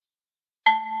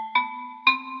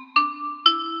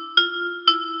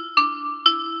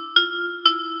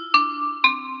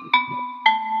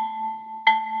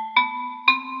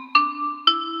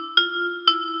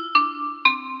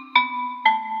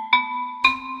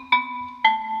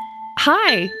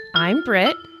Hi, I'm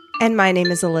Britt, And my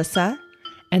name is Alyssa.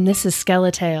 and this is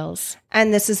Skeletales.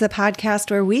 And this is the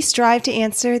podcast where we strive to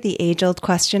answer the age-old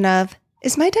question of,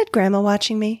 is my dead grandma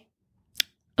watching me?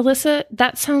 Alyssa,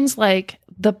 that sounds like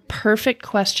the perfect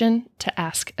question to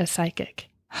ask a psychic.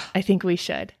 I think we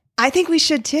should. I think we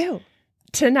should too.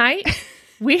 Tonight,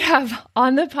 we have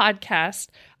on the podcast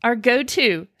our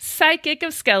go-to psychic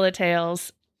of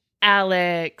Skeletales,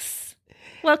 Alex.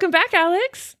 Welcome back,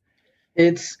 Alex.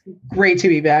 It's great to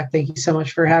be back. Thank you so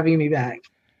much for having me back.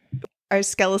 Our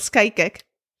Skelepsychic.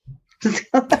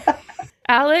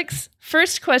 Alex,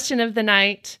 first question of the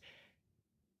night.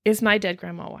 Is my dead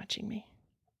grandma watching me?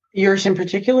 Yours in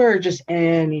particular, or just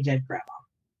any dead grandma?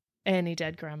 Any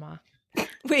dead grandma.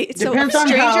 Wait, so Depends on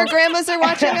stranger how- grandmas are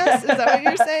watching us? Is that what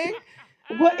you're saying?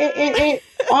 Well, it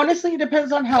honestly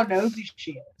depends on how nosy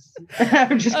she is.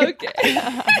 I'm just kidding.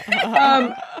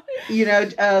 Okay.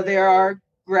 There are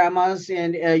grandmas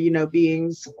and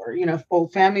beings or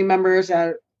old family members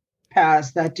that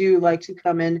pass that do like to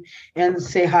come in and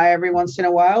say hi every once in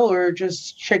a while or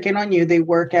just check in on you. They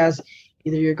work as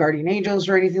either your guardian angels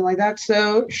or anything like that.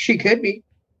 So she could be.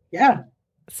 Yeah,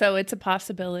 So it's a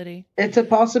possibility. it's a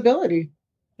possibility.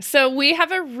 So we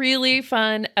have a really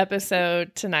fun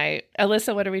episode tonight.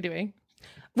 Alyssa, what are we doing?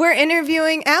 We're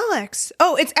interviewing Alex.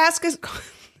 Oh, it's Ask Us.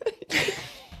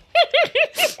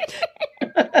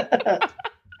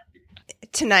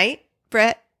 Tonight,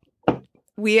 Brett,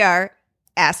 we are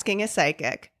asking a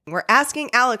psychic. We're asking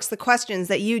Alex the questions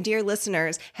that you, dear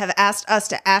listeners, have asked us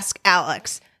to ask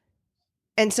Alex.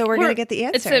 And so we're going to get the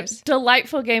answers. It's a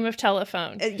delightful game of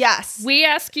telephone. Yes. We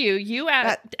ask you, you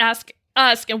ask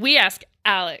us, and we ask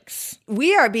Alex.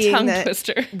 We are being Tongue the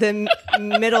twister.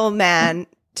 middleman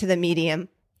to the medium,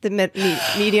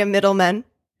 medium middleman.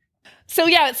 So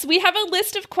yes, we have a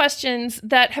list of questions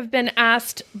that have been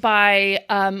asked by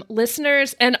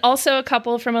listeners and also a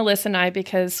couple from Alyssa and I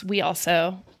because we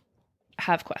also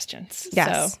have questions.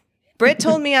 Yes. So. Britt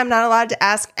told me I'm not allowed to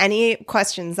ask any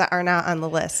questions that are not on the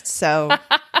list. So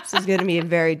this is going to be a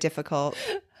very difficult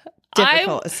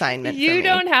assignment for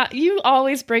me. You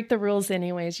always break the rules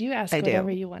anyways. You ask I do. whatever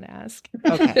you want to ask.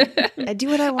 Okay. I do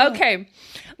what I want. Okay,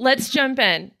 let's jump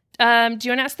in. Do you want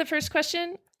to ask the first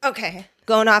question? Okay.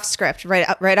 Going off script, right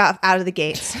off out of the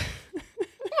gates.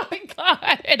 Oh my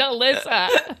God,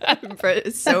 Alyssa. Britt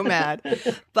is so mad.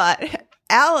 But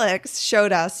Alex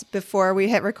showed us before we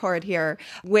hit record here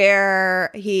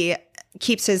where he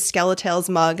keeps his Skeletales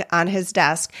mug on his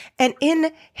desk. And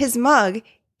in his mug,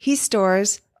 he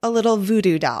stores a little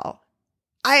voodoo doll.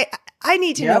 I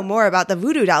need to know more about the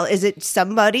voodoo doll. Is it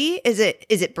somebody? Is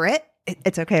it Britt?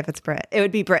 It's okay if it's Britt. It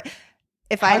would be Britt.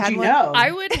 If I How'd had you one. know? I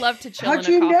would love to chill How'd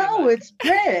in a you coffee know mug. it's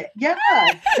Brit? Yeah,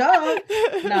 duh.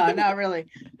 No, not really.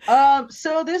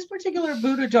 So this particular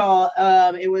voodoo doll,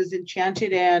 it was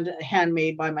enchanted and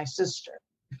handmade by my sister.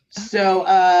 So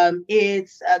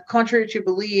it's contrary to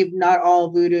believe, not all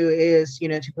voodoo is,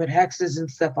 to put hexes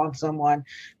and stuff on someone.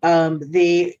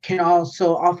 They can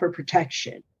also offer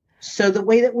protection. So the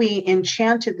way that we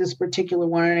enchanted this particular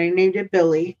one, and I named it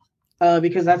Billy,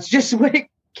 because that's just what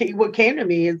came to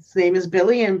me. Its name is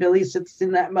Billy, and Billy sits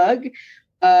in that mug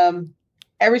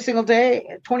every single day,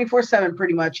 24/7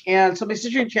 pretty much. And so my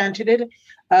sister enchanted it,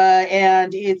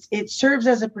 and it serves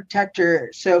as a protector.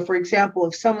 So for example,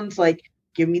 if someone's like,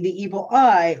 give me the evil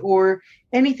eye or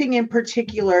anything in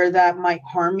particular that might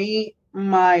harm me,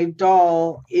 my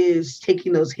doll is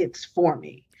taking those hits for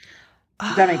me.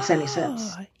 If that makes any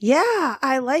sense. Yeah,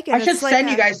 I like it. I should It's like send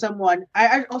you guys someone.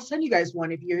 I'll send you guys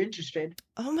one if you're interested.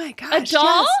 Oh my gosh. A doll?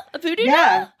 yes. A voodoo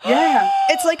Yeah, doll? yeah.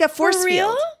 It's like a force For real?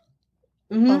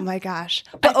 field. Mhm. Oh my gosh.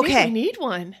 I But think okay. we need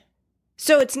one.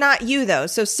 So it's not you though.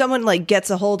 So someone like gets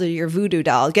a hold of your voodoo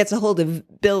doll, gets a hold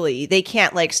of Billy. They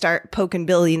can't like start poking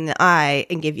Billy in the eye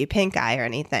and give you pink eye or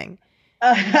anything.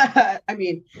 I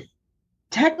mean,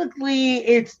 technically,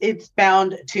 it's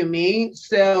bound to me,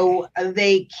 so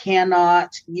they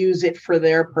cannot use it for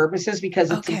their purposes because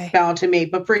it's Okay. bound to me.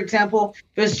 But for example,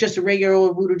 if it's just a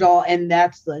regular voodoo doll and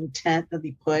that's the intent that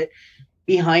they put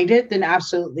behind it, then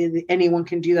absolutely anyone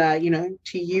can do that,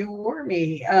 to you or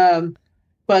me.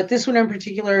 But this one in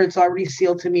particular, it's already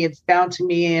sealed to me. It's bound to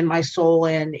me and my soul,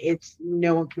 and it's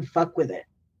no one can fuck with it,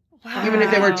 Wow. even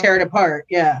if they were tear it apart.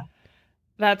 Yeah.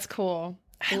 That's cool.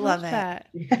 I love love it.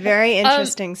 that. Very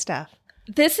interesting stuff.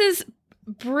 This is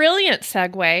brilliant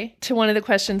segue to one of the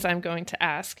questions I'm going to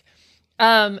ask.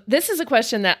 This is a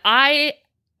question that I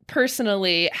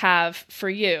personally have for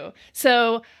you.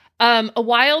 So a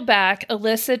while back,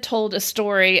 Alyssa told a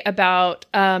story about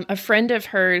a friend of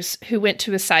hers who went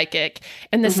to a psychic,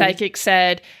 and the psychic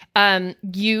said,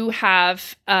 you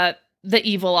have the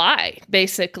evil eye,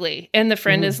 basically. And the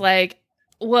friend is like,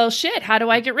 well, shit, how do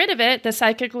I get rid of it? The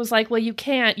psychic was like, well, you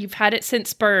can't. You've had it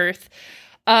since birth.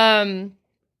 And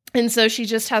so she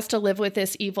just has to live with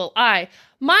this evil eye.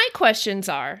 My questions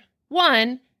are,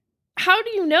 one, how do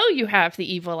you know you have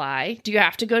the evil eye? Do you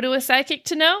have to go to a psychic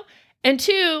to know? And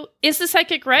two, is the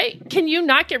psychic right? Can you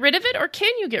not get rid of it, or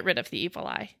can you get rid of the evil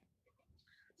eye?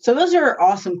 So those are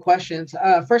awesome questions.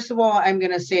 First of all, I'm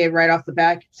going to say right off the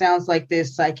bat, it sounds like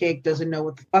this psychic doesn't know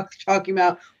what the fuck they're talking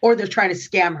about, or they're trying to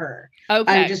scam her.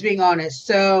 Okay. I'm just being honest.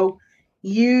 So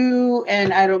you,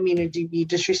 and I don't mean to be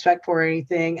disrespectful or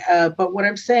anything, but what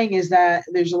I'm saying is that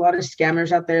there's a lot of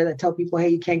scammers out there that tell people, hey,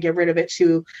 you can't get rid of it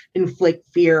to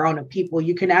inflict fear on people.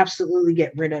 You can absolutely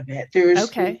get rid of it.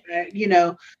 There's,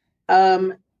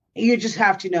 you just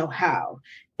have to know how.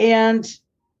 And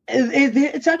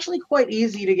it's actually quite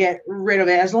easy to get rid of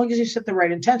it as long as you set the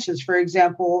right intentions. For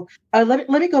example, let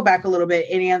me go back a little bit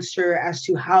and answer as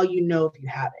to how you know if you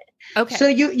have it. Okay. So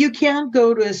you can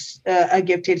go to a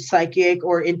gifted psychic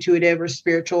or intuitive or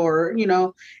spiritual or,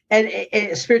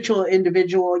 a spiritual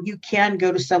individual. You can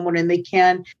go to someone and they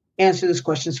can answer those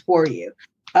questions for you.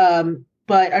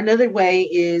 But another way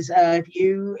is if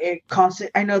you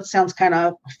I know it sounds kind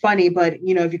of funny, but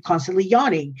if you're constantly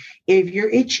yawning, if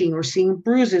you're itching or seeing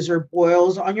bruises or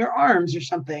boils on your arms or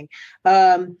something,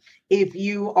 if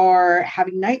you are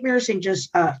having nightmares and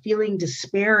just feeling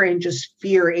despair and just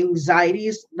fear,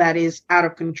 anxieties that is out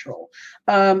of control,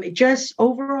 just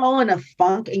overall in a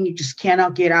funk and you just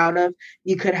cannot get out of,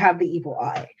 you could have the evil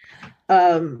eye.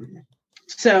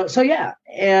 So yeah,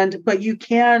 but you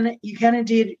can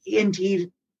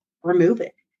indeed remove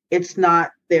it. It's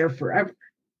not there forever.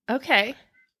 Okay.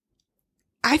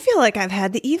 I feel like I've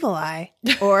had the evil eye,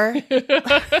 or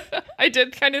I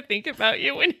did kind of think about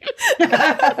you when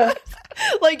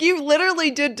like you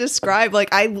literally did describe, like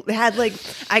I had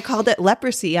I called it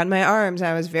leprosy on my arms.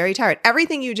 I was very tired.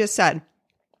 Everything you just said.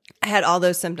 I had all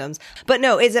those symptoms. But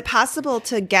no, is it possible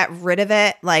to get rid of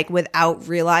it without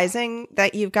realizing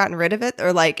that you've gotten rid of it?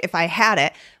 Or if I had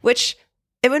it, which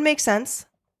it would make sense.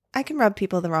 I can rub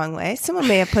people the wrong way. Someone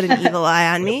may have put an evil eye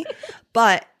on me,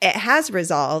 but it has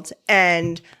resolved.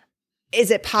 And is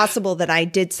it possible that I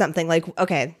did something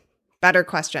okay, better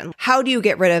question. How do you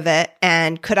get rid of it?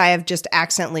 And could I have just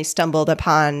accidentally stumbled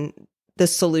upon the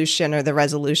solution or the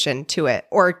resolution to it,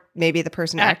 or maybe the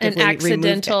person actively an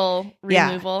accidental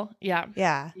removal. Yeah.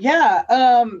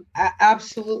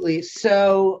 Absolutely.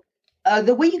 So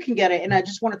the way you can get it, and I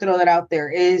just wanted to throw that out there,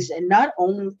 is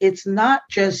it's not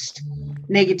just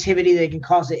negativity that can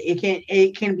cause it.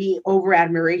 It can be over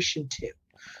admiration too.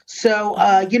 So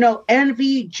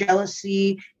envy,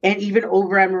 jealousy, and even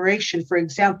over admiration. For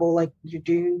example, like you're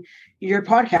doing your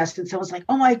podcast and someone's like,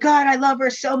 "Oh my God, I love her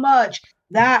so much."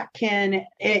 That can,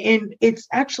 and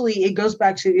it goes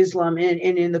back to Islam, and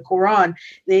in the Quran,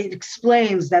 it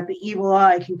explains that the evil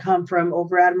eye can come from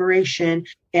over admiration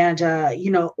and,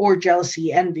 or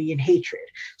jealousy, envy, and hatred.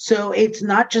 So it's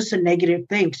not just a negative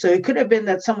thing. So it could have been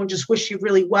that someone just wished you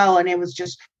really well and it was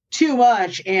just too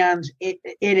much, and you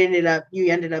ended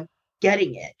up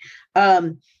getting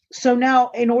it. So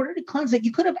now, in order to cleanse it,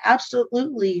 you could have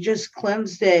absolutely just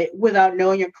cleansed it without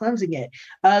knowing you're cleansing it.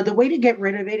 The way to get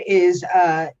rid of it is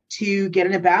to get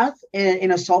in a bath,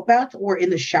 in a salt bath, or in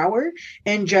the shower,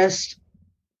 and just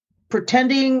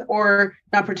pretending, or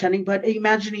not pretending, but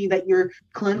imagining that you're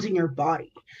cleansing your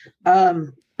body.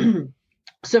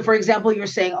 So, for example, you're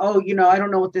saying, "Oh, I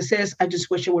don't know what this is. I just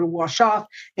wish it would wash off."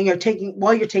 And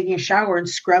while you're taking a shower and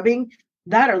scrubbing,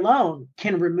 that alone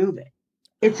can remove it.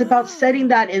 It's about setting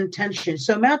that intention.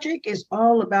 So magic is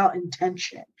all about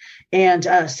intention, and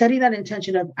setting that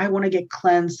intention of, I want to get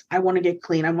cleansed. I want to get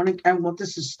clean. I want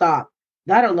this to stop.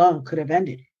 That alone could have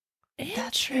ended it.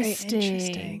 That's very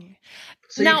interesting.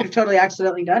 So you could have totally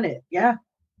accidentally done it. Yeah.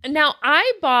 Now,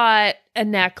 I bought a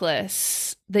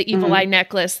necklace, the evil eye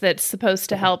necklace, that's supposed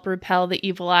to help repel the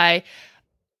evil eye.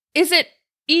 Is it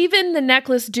even the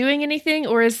necklace doing anything,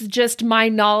 or is it just my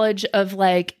knowledge of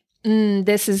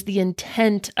this is the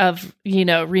intent of,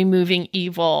 removing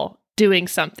evil, doing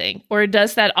something? Or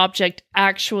does that object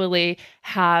actually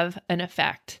have an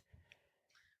effect?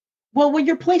 Well, when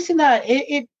you're placing that,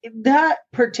 that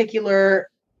particular,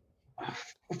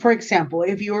 for example,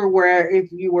 if you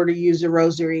were to use a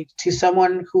rosary, to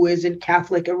someone who isn't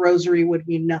Catholic, a rosary would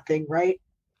mean nothing, right?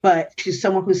 But to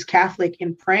someone who's Catholic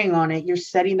and praying on it, you're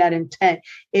setting that intent.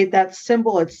 That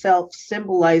symbol itself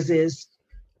symbolizes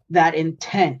that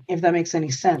intent, if that makes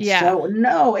any sense. Yeah. So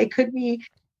no, it could be,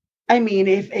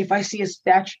 if I see a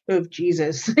statue of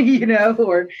Jesus,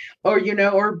 or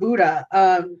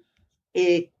Buddha,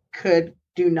 it could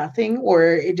do nothing,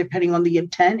 or depending on the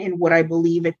intent and what I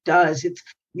believe it does. It's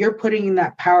you're putting in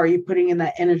that power, you're putting in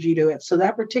that energy to it. So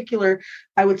that particular,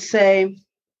 I would say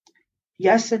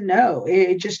yes and no.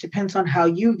 It just depends on how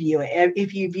you view it.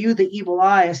 If you view the evil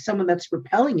eye as someone that's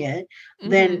repelling it,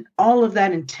 then all of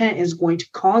that intent is going to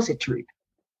cause it to repel.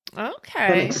 Okay.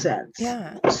 That makes sense.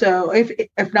 Yeah. So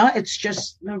if not, it's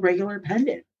just a regular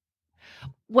pendant.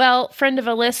 Well, friend of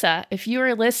Alyssa, if you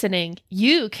are listening,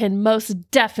 you can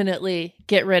most definitely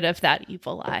get rid of that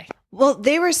evil eye. Well,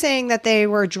 they were saying that they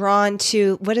were drawn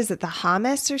to, what is it, the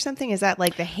hummus or something? Is that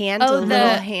like the hand, Oh, the the- little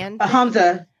hand? A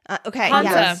Hamza. Okay,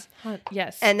 Hamza. yes.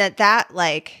 Yes. And that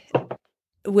like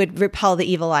would repel the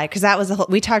evil eye, because that was the whole,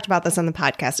 we talked about this on the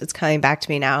podcast. It's coming back to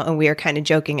me now, and we are kind of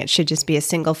joking. It should just be a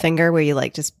single finger where you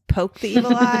like just poke the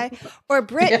evil eye. Or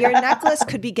Britt, your necklace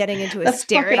could be getting into a That's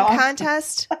staring fucking awesome.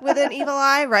 contest with an evil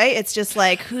eye, right? It's just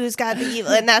like who's got the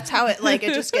evil, and that's how it like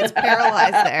it just gets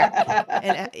paralyzed there,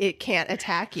 and it can't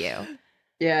attack you.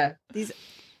 Yeah. These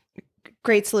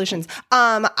great solutions.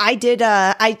 I did,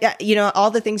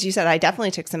 all the things you said, I definitely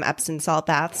took some Epsom salt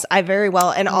baths. I very well.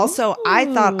 And also I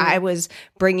thought I was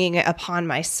bringing it upon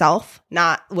myself,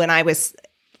 not when I was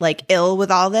like ill with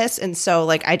all this. And so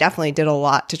like, I definitely did a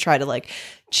lot to try to like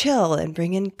chill and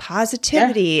bring in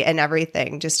positivity and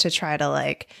everything, just to try to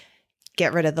like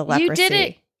get rid of the leprosy. You did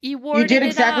it. You did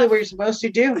exactly off. what you're supposed to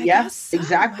do. I Yeah, guess so.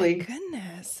 exactly. My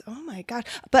goodness. Oh my God.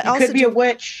 But You also could be a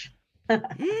witch.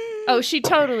 Oh, she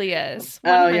totally is. 100%.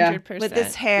 Oh, yeah. with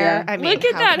this hair. Yeah. I mean, Look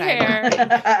at how that could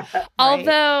I not? hair.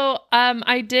 Although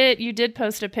you did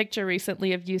post a picture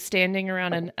recently of you standing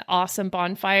around an awesome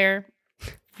bonfire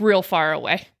real far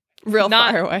away. Real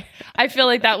Not- far away. I feel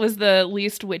like that was the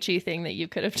least witchy thing that you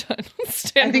could have done.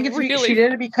 I think she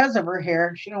did it because of her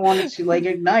hair. She didn't want it to like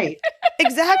ignite.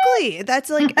 Exactly. That's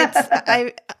like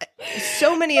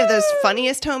so many of those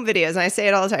funniest home videos, and I say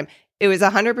it all the time. It was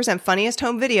 100% funniest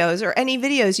home videos, or any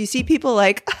videos you see people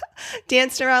like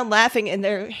dancing around laughing and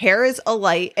their hair is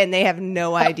alight and they have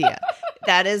no idea.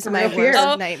 That is my Real fear.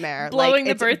 worst nightmare. Blowing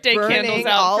the it's birthday burning candles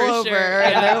out all for over, sure.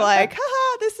 and Yeah. they're like,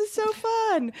 haha, this is so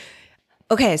fun.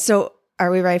 Okay, so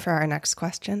are we ready for our next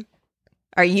question?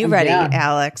 Are you I'm ready, down.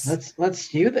 Alex? Let's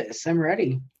do this. I'm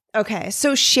ready. Okay,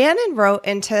 so Shannon wrote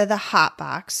into the hot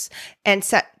box and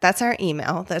said, that's our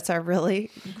email. That's our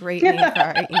really great name for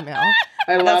our email.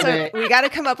 I love That's it. we got to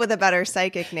come up with a better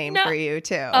psychic name No. for you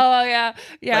too. Oh yeah,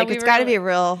 yeah. like it's got to be a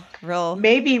real.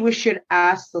 Maybe we should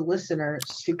ask the listeners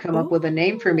to come up with a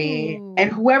name for me. Ooh.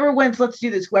 And whoever wins, let's do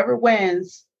this. Whoever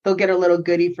wins, they'll get a little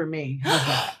goodie from me. How's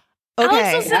that?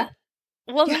 Okay. Alex,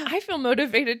 well, Yeah. I feel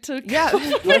motivated to. Yeah.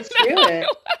 Let's do it.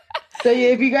 So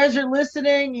if you guys are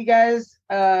listening, you guys,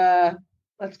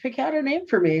 let's pick out a name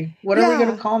for me. What are we Yeah.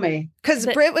 going to call me? Because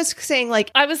But- Britt was saying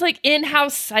like, I was like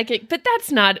in-house psychic, but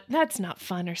that's not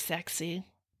fun or sexy.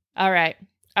 All right.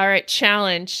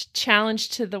 Challenge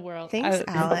to the world. thanks,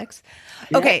 Alex.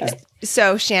 Yeah. Okay,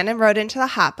 so Shannon wrote into the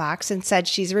hot box and said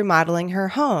she's remodeling her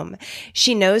home.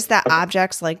 She knows that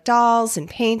objects like dolls and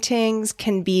paintings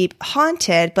can be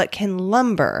haunted, but can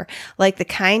lumber, like the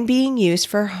kind being used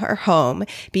for her home,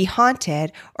 be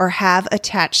haunted or have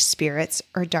attached spirits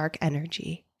or dark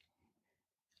energy.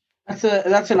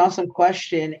 That's an awesome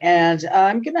question, and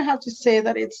I'm gonna have to say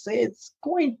that it's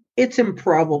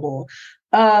improbable,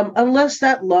 unless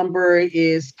that lumber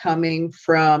is coming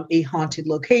from a haunted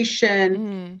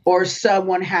location or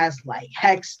someone has like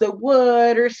hexed the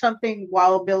wood or something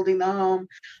while building the home.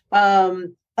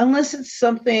 Unless it's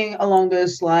something along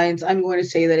those lines, I'm going to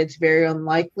say that it's very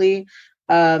unlikely.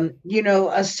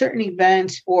 A certain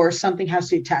event or something has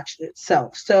to attach to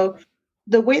itself. So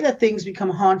the way that things become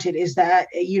haunted is that,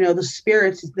 the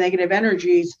spirits, negative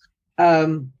energies,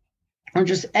 or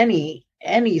just any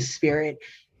spirit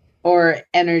or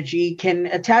energy can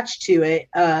attach to it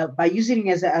by using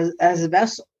it as a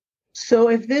vessel. So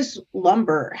if this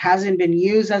lumber hasn't been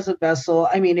used as a vessel,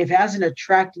 if it hasn't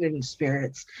attracted any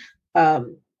spirits,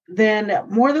 then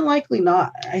more than likely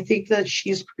not. I think that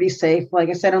she's pretty safe. Like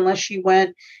I said, unless she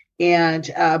went and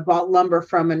bought lumber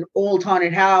from an old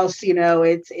haunted house,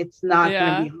 it's not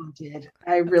going to be haunted.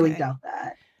 I really doubt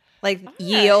that. Like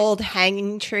ye old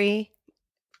hanging tree.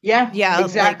 Yeah,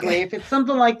 exactly. If it's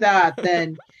something like that,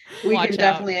 then we Watch can out.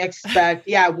 definitely expect,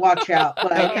 watch out.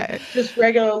 But Okay. if it's just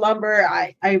regular lumber,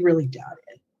 I really doubt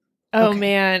it. Oh Okay.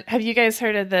 man, have you guys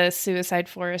heard of the suicide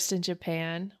forest in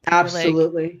Japan? They're like,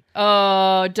 Absolutely.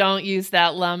 oh, don't use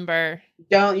that lumber.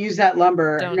 Don't use that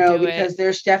lumber. Don't No, do because it.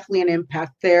 there's definitely an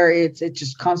impact there. It's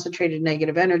just concentrated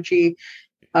negative energy.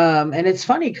 And it's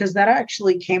funny because that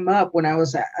actually came up when I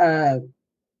was talking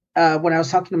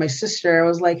to my sister. I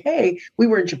was like, hey, we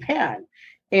were in Japan.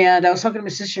 And I was talking to my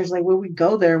sisters, like, when we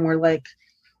go there, and we're like,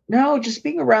 no, just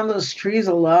being around those trees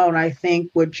alone, I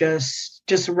think would just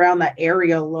around that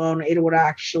area alone, it would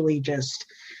actually just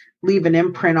leave an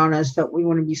imprint on us that we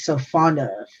wouldn't be so fond of.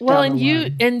 Well,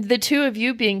 and the two of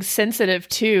you being sensitive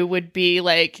too would be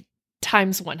like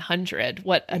times 100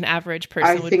 what an average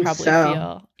person would probably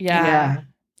feel. Yeah.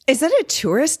 Is that a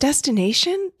tourist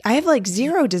destination? I have like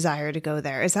zero desire to go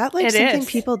there. Is that like something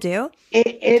people do?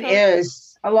 It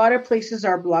is. A lot of places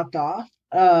are blocked off.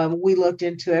 We looked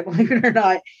into it, believe it or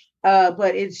not.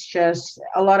 But it's just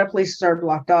a lot of places are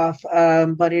blocked off.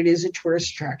 But it is a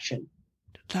tourist attraction.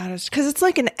 That is because it's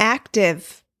like an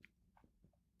active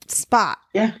spot.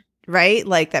 Yeah. Right?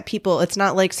 Like that people, it's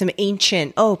not like some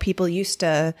ancient, people used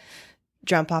to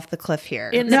jump off the cliff here.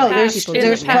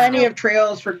 There's plenty of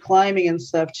trails for climbing and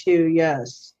stuff too.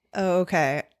 Yes. Oh,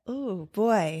 okay. Oh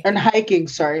boy. And hiking.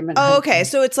 Sorry. Okay.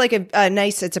 So it's like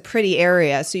it's a pretty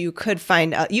area. So you could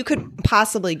you could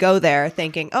possibly go there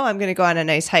thinking, I'm going to go on a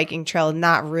nice hiking trail and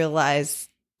not realize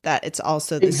that it's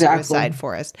also the suicide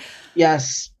forest.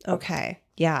 Yes. Okay.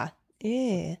 Yeah.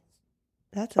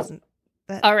 That doesn't.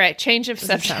 All right. Change of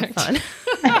subject. Fun.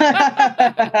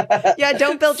 Yeah.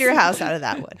 Don't build your house out of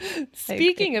that wood.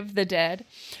 Speaking of the dead.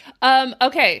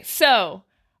 Okay. So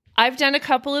I've done a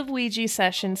couple of Ouija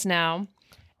sessions now,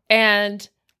 and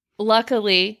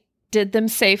luckily did them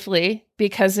safely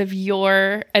because of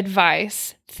your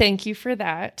advice. Thank you for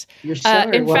that. You're so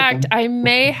very welcome. Fact, I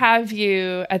may have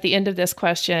you at the end of this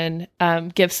question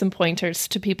give some pointers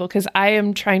to people because I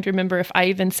am trying to remember if I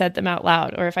even said them out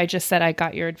loud or if I just said I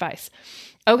got your advice.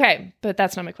 Okay, but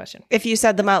that's not my question. If you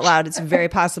said them out loud, it's very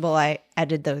possible I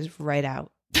edited those right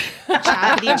out.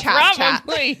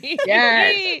 Probably.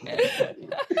 Yes.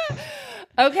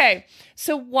 Okay,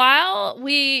 so while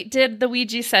we did the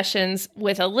Ouija sessions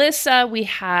with Alyssa, we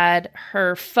had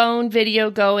her phone video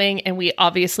going, and we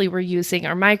obviously were using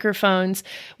our microphones.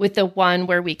 With the one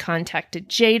where we contacted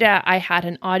Jada, I had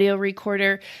an audio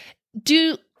recorder.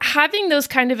 Do having those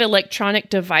kind of electronic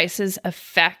devices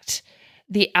affect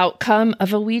the outcome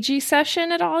of a Ouija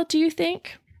session at all, do you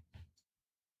think?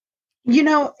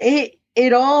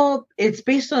 It's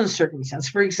based on circumstance.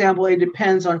 For example, it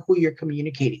depends on who you're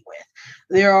communicating with.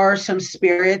 There are some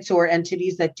spirits or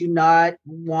entities that do not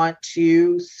want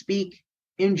to speak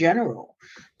in general.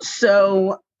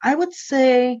 So I would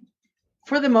say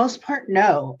for the most part,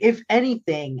 no. If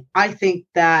anything, I think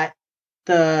that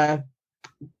the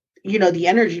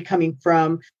energy coming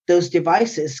from those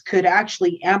devices could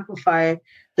actually amplify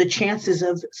the chances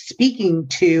of speaking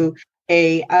to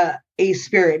a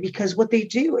spirit, because what they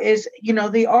do is,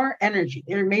 they are energy.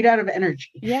 They're made out of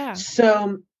energy. Yeah.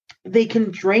 So they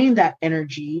can drain that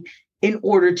energy in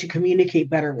order to communicate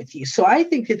better with you. So I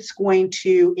think it's going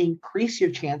to increase your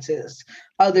chances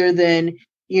other than,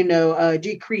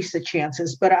 decrease the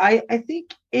chances. But I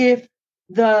think if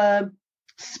the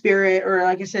spirit, or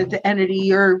like I said, the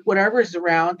entity or whatever is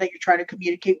around that you're trying to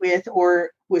communicate with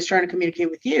or was trying to communicate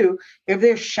with you, if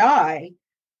they're shy,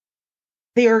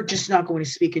 they are just not going to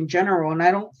speak in general. And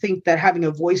I don't think that having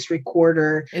a voice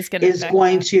recorder is going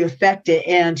to affect it.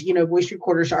 And, voice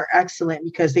recorders are excellent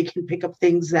because they can pick up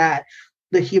things that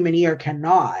the human ear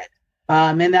cannot.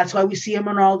 And that's why we see them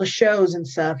on all the shows and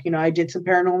stuff. I did some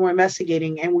paranormal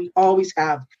investigating, and we always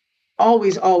have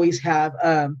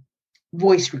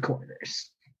voice recorders.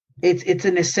 It's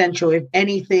an essential. If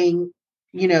anything,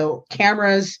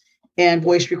 cameras and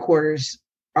voice recorders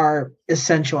are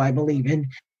essential, I believe,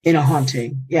 in a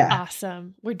haunting. Yeah.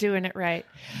 Awesome. We're doing it right.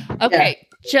 Okay.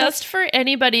 Yeah. Just for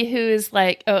anybody who is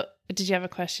like, oh, did you have a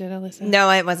question, Alyssa? No,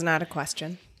 it was not a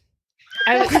question.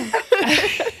 I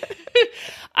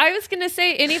was going to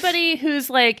say, anybody who's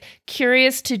like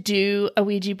curious to do a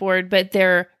Ouija board, but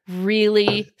they're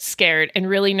really scared and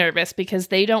really nervous because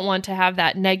they don't want to have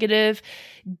that negative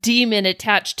demon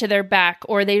attached to their back,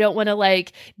 or they don't want to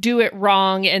like do it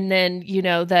wrong. And then,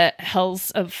 the hells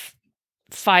of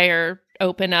fire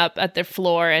open up at their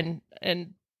floor and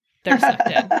they're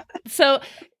sucked in. So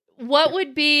what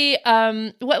would be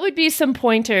some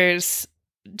pointers,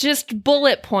 just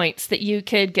bullet points that you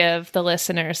could give the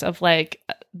listeners of like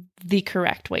the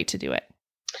correct way to do it?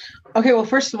 Okay, well,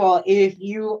 first of all, if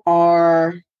you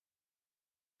are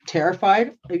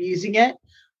terrified of using it,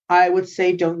 I would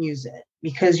say don't use it,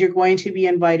 because you're going to be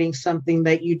inviting something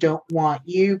that you don't want.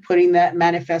 You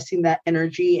manifesting that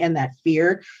energy and that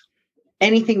fear.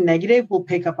 Anything negative will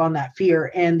pick up on that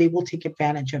fear, and they will take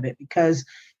advantage of it because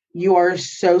you are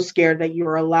so scared that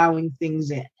you're allowing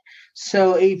things in.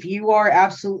 So if you are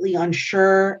absolutely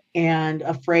unsure and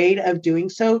afraid of doing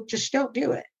so, just don't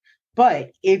do it.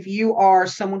 But if you are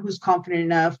someone who's confident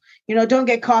enough, don't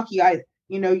get cocky either.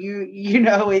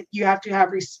 You have to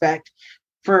have respect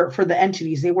for the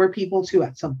entities. They were people too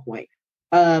at some point.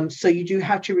 So you do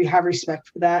have to have respect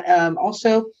for that.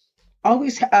 Also,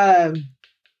 always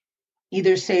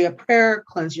either say a prayer,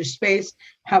 cleanse your space,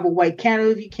 have a white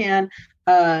candle if you can.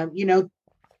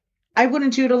 I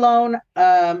wouldn't do it alone,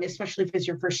 especially if it's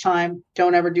your first time.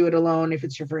 Don't ever do it alone if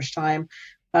it's your first time.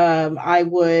 I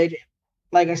would,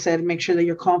 like I said, make sure that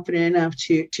you're confident enough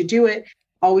to do it.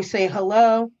 Always say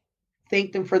hello,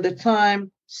 thank them for the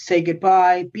time, say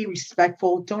goodbye, be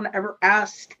respectful. Don't ever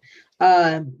ask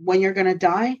when you're going to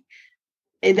die.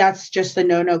 And that's just a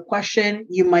no question.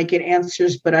 You might get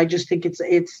answers, but I just think it's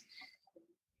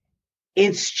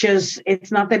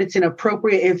not that it's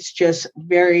inappropriate. It's just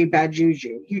very bad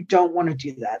juju. You don't want to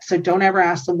do that. So don't ever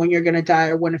ask them when you're going to die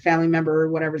or when a family member or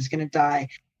whatever is going to die.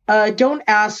 Don't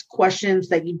ask questions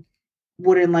that you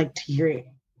wouldn't like to hear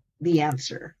the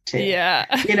answer to.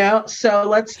 Yeah. So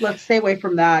let's stay away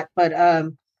from that. But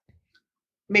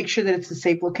make sure that it's a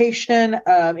safe location.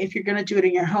 If you're going to do it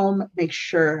in your home, make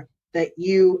sure that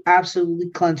you absolutely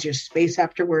cleanse your space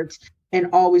afterwards, and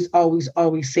always, always,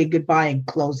 always say goodbye and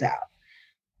close out.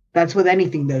 That's with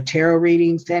anything though, tarot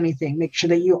readings, anything. Make sure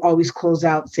that you always close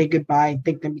out, say goodbye, and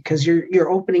thank them, because you're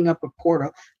opening up a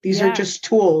portal. These are just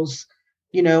tools,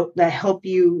 that help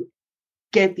you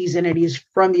get these entities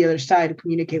from the other side to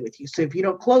communicate with you. So if you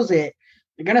don't close it,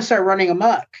 they're gonna start running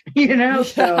amok,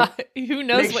 So who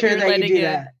knows make what sure you're that letting you do in.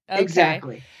 that. Okay.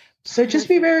 Exactly. So just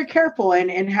be very careful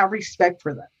and have respect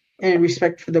for them and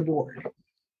respect for the board.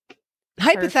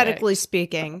 Hypothetically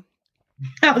speaking.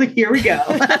 Oh, here we go.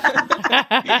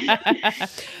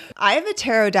 I have a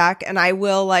tarot deck, and I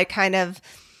will kind of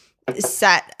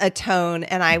set a tone,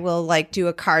 and I will do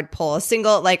a card pull, a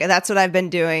single, that's what I've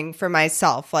been doing for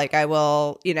myself. I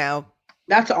will,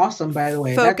 That's awesome, by the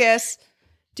way. Focus,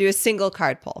 do a single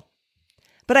card pull.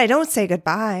 But I don't say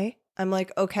goodbye. I'm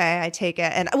okay, I take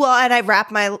it. And I wrap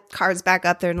my cards back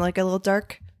up there in a little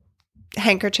dark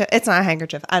handkerchief. It's not a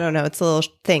handkerchief. I don't know. It's a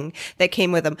little thing that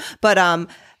came with them. But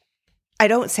I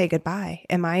don't say goodbye.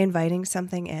 Am I inviting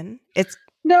something in?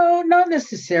 No, not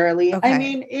necessarily. Okay. I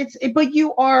mean, but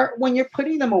you are, when you're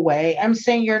putting them away, I'm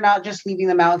saying you're not just leaving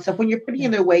them out and stuff. When you're putting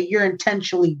them away, you're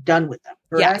intentionally done with them.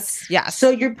 Correct? Yes.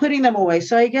 So you're putting them away.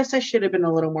 So I guess I should have been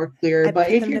a little more clear. But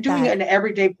if you're doing an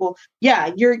everyday pull,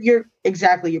 you're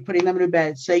exactly, you're putting them in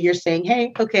bed. So you're saying,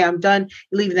 hey, okay, I'm done.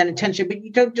 You leave that intention, but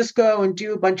you don't just go and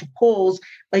do a bunch of pulls,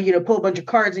 pull a bunch of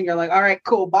cards and you're like, all right,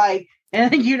 cool, bye.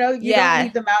 And you don't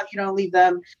leave them out. You don't leave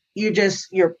them.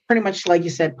 You're pretty much, like you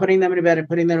said, putting them in bed and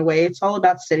putting them away. It's all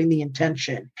about setting the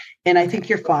intention. And I think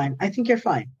you're fine.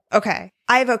 Okay.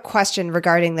 I have a question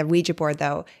regarding the Ouija board,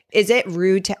 though. Is it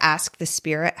rude to ask the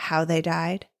spirit how they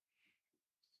died?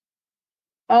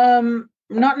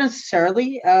 Not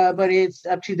necessarily, but it's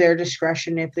up to their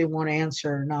discretion if they want to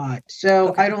answer or not. So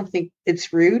okay. I don't think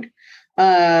it's rude.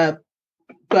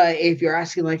 But if you're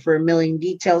asking for a million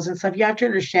details and stuff, you have to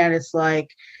understand it's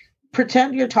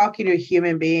pretend you're talking to a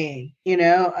human being,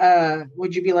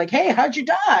 would you be like, hey, how'd you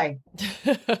die?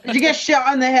 Did you get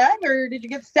shot in the head or did you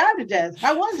get stabbed to death?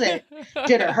 How was it?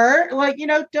 Did it hurt?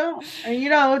 Don't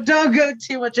go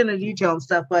too much into detail and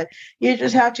stuff, but you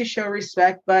just have to show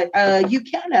respect. But you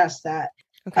can ask that.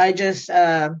 Okay. I just,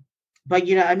 but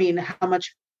how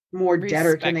much more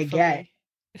deader can they get?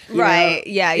 Right.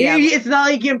 Yeah. It's not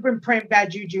like you can print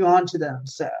bad juju onto them.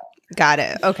 So got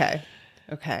it. Okay.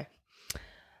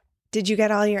 Did you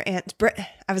get all your answers?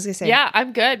 I was gonna say, yeah,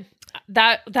 I'm good.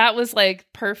 That was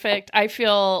perfect. I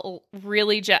feel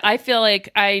really. I feel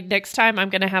next time I'm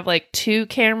gonna have 2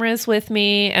 cameras with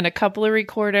me and a couple of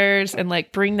recorders and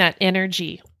bring that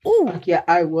energy. Ooh, yeah,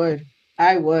 I would.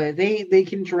 They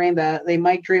can drain that. They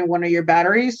might drain one of your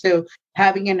batteries. So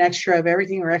having an extra of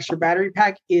everything or extra battery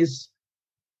pack is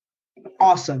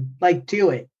awesome. Do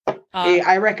it.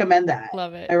 I recommend that.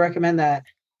 Love it. I recommend that.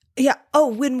 Yeah. Oh,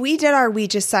 when we did our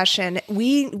Ouija session,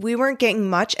 we weren't getting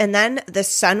much, and then the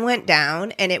sun went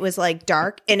down, and it was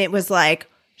dark, and it was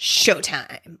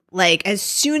showtime. As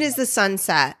soon as the sun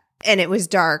set and it was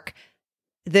dark,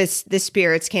 the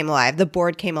spirits came alive. The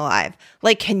board came alive.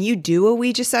 Can you do a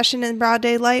Ouija session in broad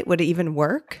daylight? Would it even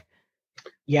work?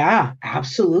 Yeah,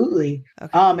 absolutely.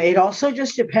 Okay. It also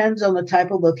just depends on the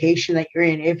type of location that you're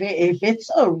in. If it's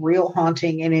a real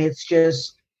haunting and it's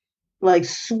just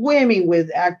swimming with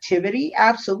activity,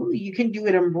 absolutely, you can do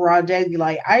it in broad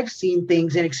daylight. I've seen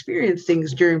things and experienced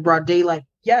things during broad daylight.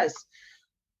 Yes,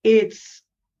 it's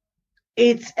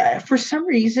for some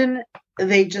reason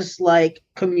they just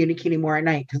communicating more at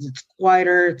night because it's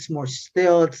quieter, it's more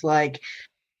still. It's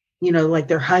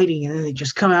they're hiding and then they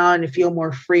just come out and feel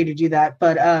more free to do that.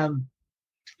 But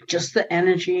just the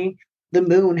energy the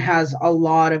moon has a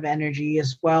lot of energy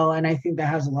as well. And I think that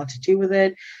has a lot to do with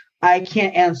it. I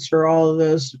can't answer all of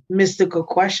those mystical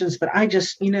questions, but I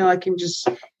just, I can just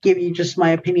give you just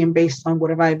my opinion based on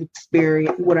what I've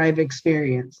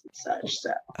experienced and such.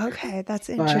 So okay, that's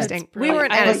interesting. That's We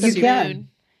weren't brilliant. at But a you zoo. can.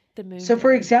 The moon. So,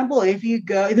 for example, if you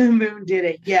go, the moon did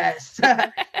it. Yes.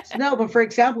 No, but for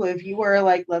example, if you were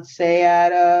like, let's say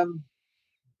at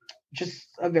just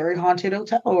a very haunted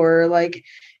hotel, or like,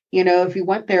 if you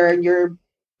went there and you're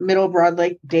middle broad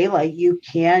like daylight, you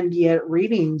can get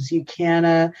readings. You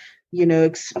can,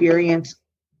 experience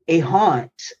a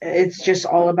haunt. It's just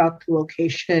all about the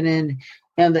location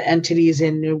and the entities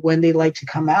and when they like to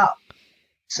come out.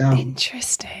 So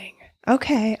Interesting.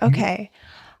 Okay.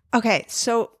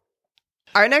 So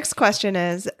our next question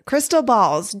is crystal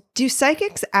balls. Do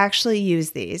psychics actually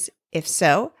use these? If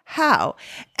so, how?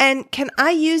 And can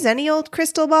I use any old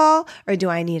crystal ball, or do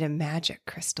I need a magic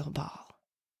crystal ball?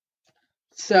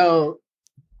 So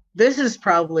this is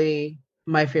probably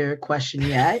my favorite question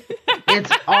yet.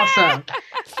 It's awesome.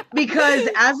 Because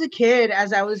as a kid,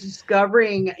 as I was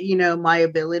discovering, my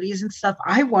abilities and stuff,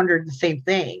 I wondered the same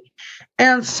thing.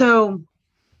 And so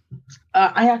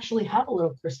I actually have a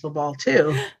little crystal ball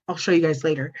too. I'll show you guys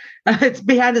later. It's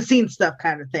behind the scenes stuff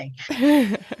kind of thing.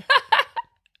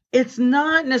 It's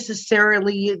not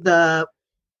necessarily the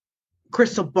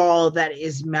crystal ball that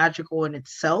is magical in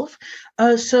itself.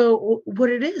 So what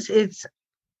it is,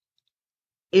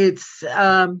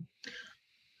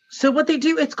 so what they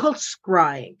do, it's called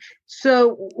scrying.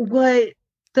 So what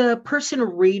the person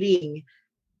reading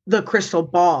the crystal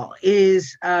ball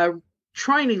is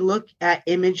trying to look at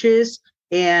images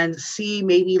and see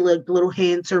maybe like little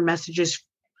hints or messages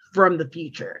from the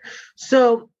future.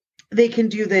 So they can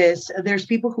do this. There's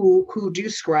people who do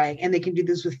scrying, and they can do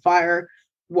this with fire,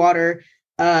 water,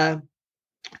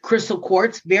 crystal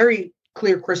quartz, very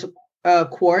clear crystal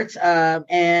quartz,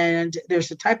 and there's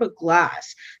a type of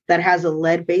glass that has a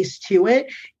lead base to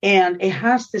it, and it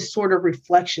has this sort of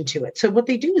reflection to it. So what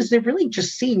they do is they're really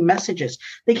just seeing messages.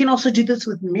 They can also do this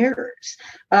with mirrors,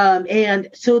 and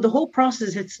so the whole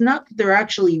process, it's not that they're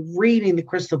actually reading the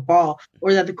crystal ball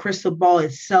or that the crystal ball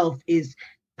itself is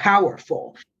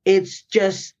powerful. It's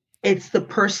the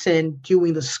person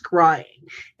doing the scrying,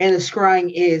 and the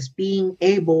scrying is being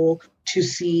able to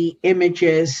see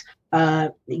images,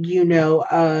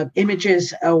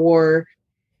 images or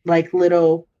like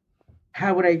little,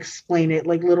 how would I explain it?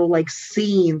 Like little like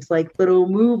scenes, like little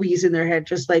movies in their head,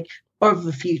 just like of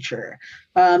the future.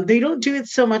 They don't do it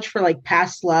so much for like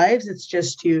past lives. It's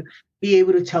just to be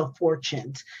able to tell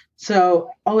fortunes. So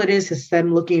all it is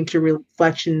them looking into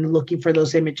reflection, looking for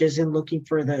those images and looking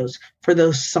for those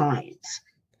signs.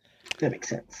 If that makes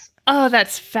sense. Oh,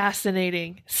 that's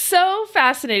fascinating. So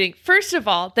fascinating. First of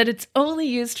all, that it's only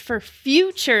used for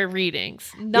future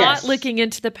readings, not looking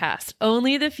into the past,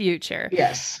 only the future.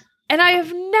 Yes. And I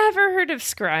have never heard of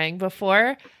scrying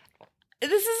before.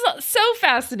 This is so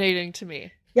fascinating to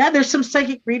me. Yeah, there's some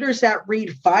psychic readers that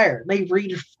read fire. They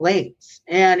read flames.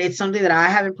 And it's something that I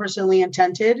haven't personally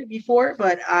intended before,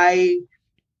 but I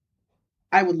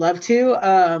would love to.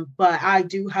 But I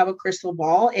do have a crystal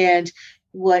ball. And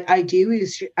what I do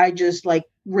is I just like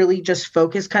really just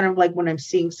focus, kind of like when I'm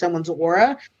seeing someone's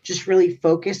aura, just really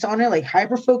focus on it, like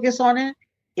hyper focus on it.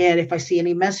 And if I see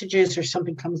any messages or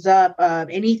something comes up,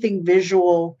 anything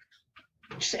visual,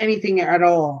 just anything at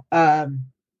all,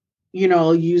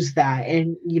 I'll use that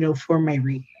and, for my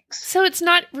readings. So it's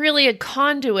not really a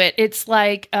conduit. It's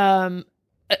like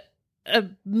a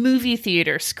movie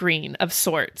theater screen of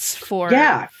sorts for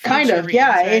kind of. readings,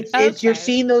 Yeah. right? It's you're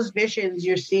seeing those visions,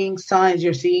 you're seeing signs,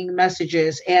 you're seeing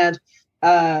messages. And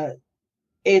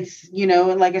it's,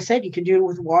 like I said, you can do it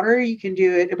with water, you can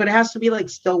do it, but it has to be like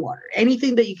still water.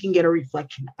 Anything that you can get a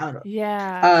reflection out of.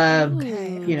 Yeah.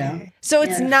 So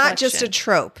it's not Reflection. just a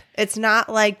trope. It's not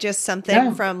like just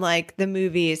something from like the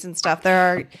movies and stuff. There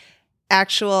are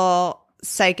actual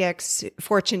psychics,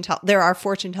 there are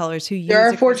fortune tellers who use. There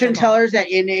are fortune tellers that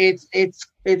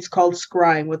it's called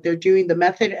scrying. What they're doing, the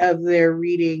method of their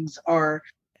readings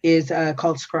is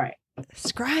called scrying.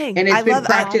 Scrying, and it's been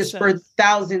practiced for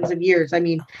thousands of years. I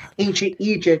mean, ancient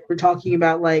Egypt, we're talking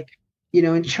about like,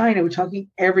 in China, we're talking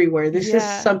everywhere. This is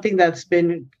something that's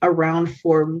been around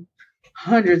for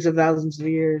hundreds of thousands of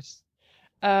years.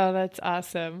 Oh, that's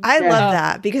awesome. I love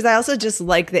that because I also just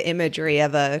like the imagery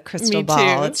of a crystal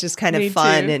ball. It's just kind of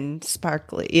fun and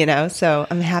sparkly, so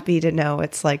I'm happy to know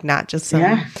it's like not just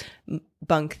some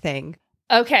bunk thing.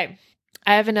 Okay.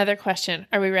 I have another question.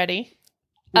 Are we ready?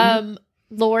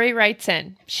 Lori writes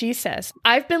in. She says,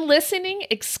 I've been listening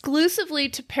exclusively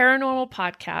to paranormal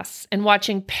podcasts and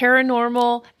watching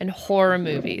paranormal and horror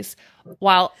movies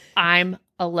while I'm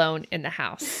alone in the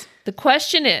house. The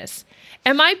question is,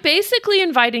 am I basically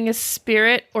inviting a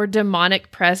spirit or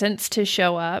demonic presence to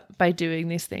show up by doing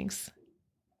these things?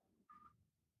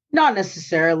 Not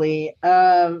necessarily.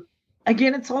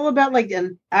 Again, it's all about like,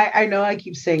 and I know I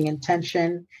keep saying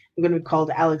intention. I'm going to be called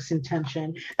Alex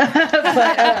Intention, but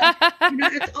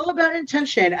it's all about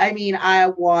intention. I mean, I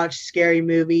watch scary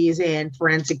movies and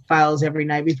forensic files every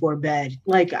night before bed.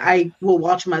 Like I will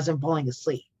watch them as I'm falling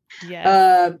asleep.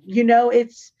 Yes.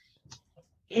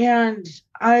 And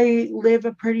I live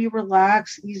a pretty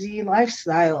relaxed, easy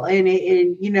lifestyle, and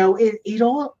it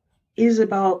all is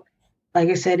about, like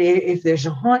I said, if there's a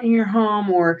haunt in your home,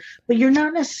 but you're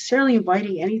not necessarily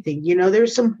inviting anything.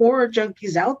 There's some horror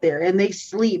junkies out there and they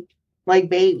sleep like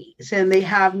babies and they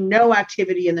have no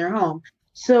activity in their home.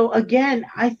 So again,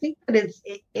 I think that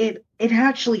it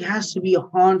actually has to be a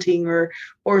haunting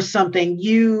or something.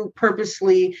 You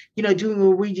purposely, doing a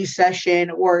Ouija session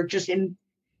or just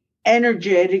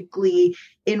energetically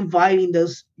inviting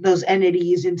those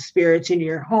entities and spirits into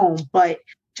your home. But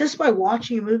just by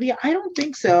watching a movie, I don't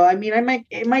think so. I mean,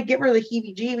 it might give her the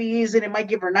heebie-jeebies and it might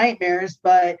give her nightmares,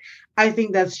 but I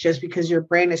think that's just because your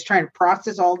brain is trying to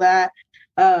process all that.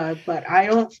 But I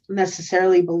don't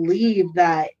necessarily believe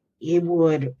that it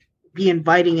would be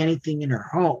inviting anything in her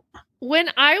home. When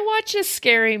I watch a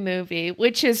scary movie,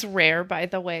 which is rare, by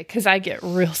the way, because I get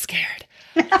real scared,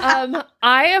 I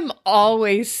am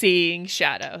always seeing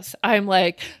shadows. I'm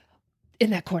like, in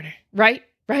that corner, right?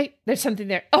 There's something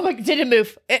there. Oh my, did it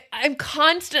move? I'm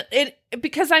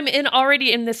because I'm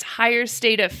already in this higher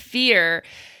state of fear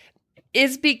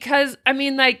is because, I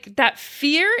mean, like that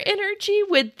fear energy,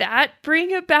 would that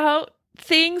bring about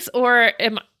things, or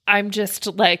I'm just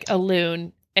like a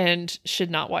loon and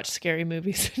should not watch scary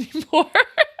movies anymore?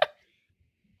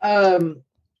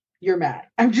 You're mad.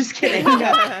 I'm just kidding.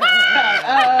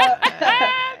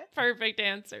 Perfect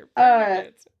answer.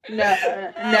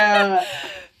 No.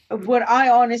 What I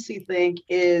honestly think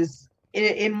is,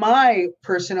 in my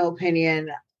personal opinion,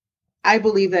 I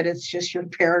believe that it's just your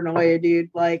paranoia, dude.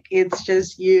 Like, it's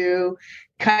just you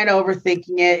kind of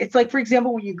overthinking it. It's like, for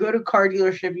example, when you go to a car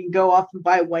dealership, you go off and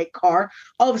buy a white car.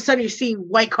 All of a sudden, you're seeing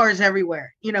white cars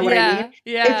everywhere. You know what I mean?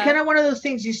 Yeah. It's kind of one of those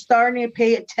things. You're starting to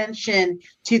pay attention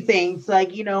to things.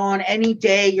 Like, on any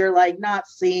day, you're like not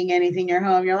seeing anything in your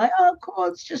home. You're like, oh, cool.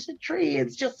 It's just a tree.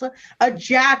 It's just a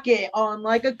jacket on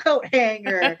like a coat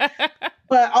hanger.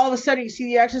 But all of a sudden, you see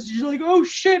the actions. You're like, "Oh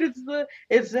shit!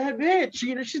 It's that bitch.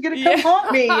 She's gonna come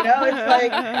haunt me." It's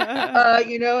like,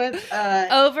 it's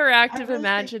overactive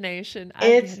imagination.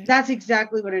 That's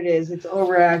exactly what it is. It's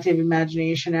overactive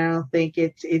imagination. I don't think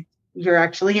you're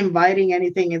actually inviting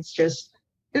anything. It's just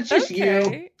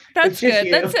you. That's good.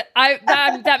 That's it.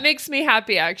 That makes me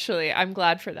happy. Actually, I'm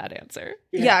glad for that answer.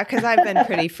 Yeah, because I've been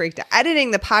pretty freaked out.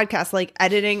 Editing the podcast, like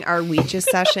editing our Ouija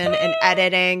session and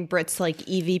editing Britt's like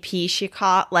EVP she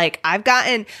caught. Like I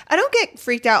don't get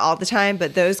freaked out all the time,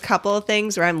 but those couple of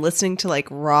things where I'm listening to like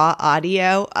raw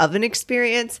audio of an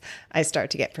experience, I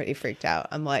start to get pretty freaked out.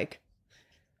 I'm like,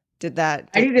 I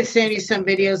need to send you some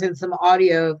videos and some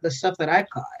audio of the stuff that I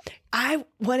caught. I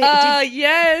want to.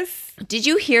 Yes. Did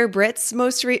you hear Britt's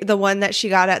the one that she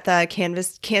got at the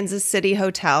Kansas City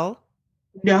hotel?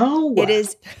 No. It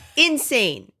is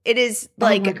insane. It is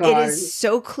like, it is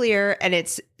so clear and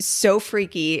it's so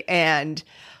freaky. And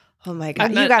oh my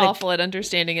God. I'm awful at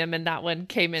understanding him. And that one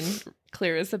came in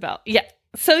clear as a bell. Yeah.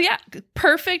 So yeah,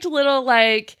 perfect little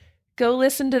like, go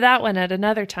listen to that one at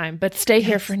another time, but stay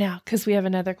here for now because we have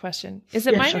another question. Is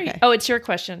it mine? Okay. Oh, it's your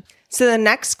question. So the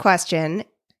next question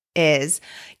is,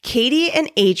 Katie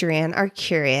and Adrian are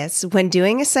curious, when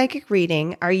doing a psychic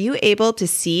reading, are you able to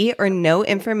see or know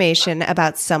information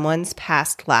about someone's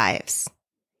past lives?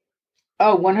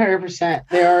 Oh, 100%.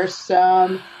 There are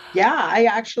some. Yeah, I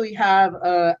actually have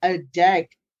a deck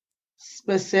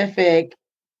specifically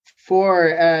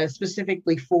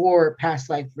for past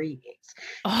life readings.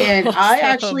 And I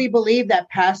actually believe that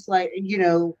past life,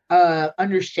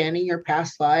 understanding your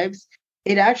past lives,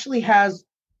 it actually has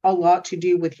a lot to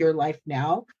do with your life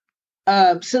now.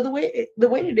 So the way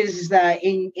it is that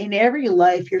in every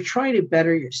life, you're trying to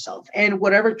better yourself, and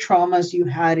whatever traumas you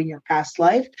had in your past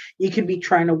life, you could be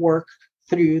trying to work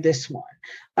through this one.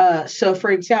 So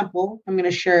for example, I'm going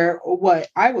to share what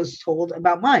I was told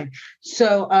about mine.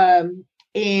 So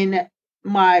in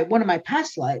one of my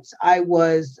past lives, I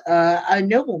was a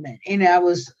nobleman, and I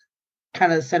was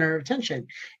kind of the center of attention.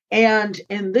 And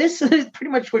this is pretty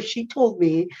much what she told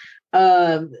me.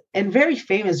 and very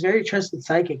famous, very trusted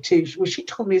psychic too. What she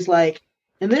told me is like,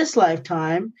 in this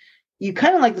lifetime, you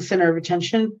kind of like the center of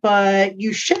attention, but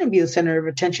you shouldn't be the center of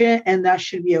attention, and that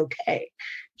should be okay.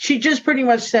 She just pretty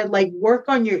much said, like, work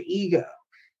on your ego.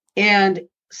 And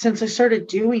since I started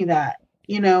doing that,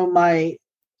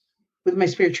 with my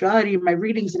spirituality, my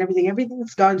readings and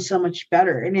everything's gotten so much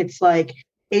better. And it's like,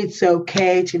 it's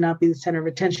okay to not be the center of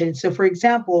attention. So for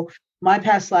example, my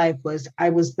past life was, I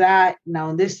was that. Now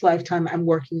in this lifetime, I'm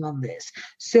working on this.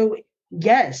 So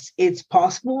yes, it's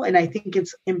possible. And I think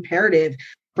it's imperative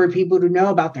for people to know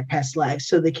about their past lives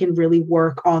so they can really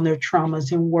work on their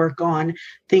traumas and work on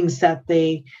things that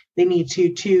they need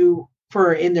to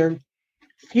for in their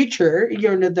future,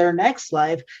 their next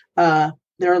life, they're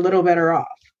a little better off.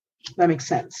 That makes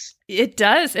sense. It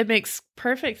does. It makes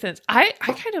perfect sense. I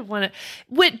kind of want to,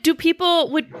 would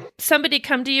somebody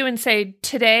come to you and say,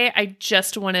 today, I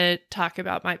just want to talk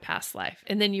about my past life.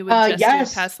 And then you would just do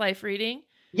a past life reading?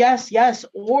 Yes.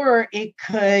 Or it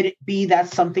could be that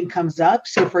something comes up.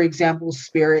 So for example,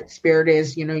 spirit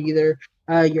is, either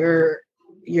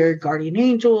your guardian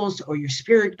angels or your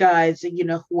spirit guides,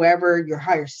 whoever, your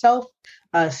higher self.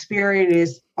 Spirit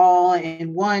is all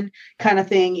in one kind of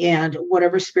thing, and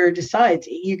whatever spirit decides,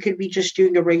 you could be just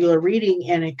doing a regular reading,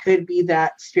 and it could be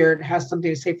that spirit has something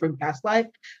to say from past life,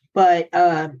 but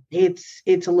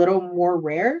it's a little more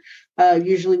rare.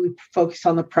 Usually we focus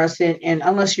on the present, and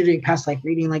unless you're doing past life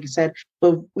reading, like I said,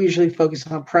 but we usually focus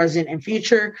on present and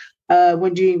future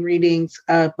when doing readings.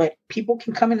 But people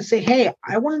can come in and say, hey,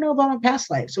 I want to know about my past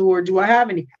lives, or do I have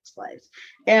any past lives?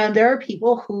 And there are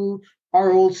people who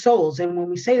are old souls. And when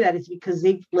we say that, it's because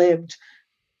they've lived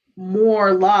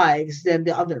more lives than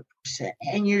the other person.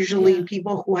 And usually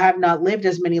people who have not lived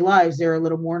as many lives, they're a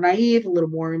little more naive, a little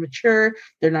more immature.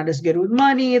 They're not as good with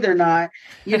money. They're not,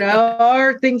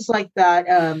 or things like that.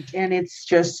 And it's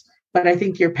just, but I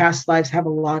think your past lives have a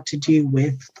lot to do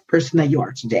with the person that you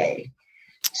are today.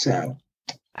 So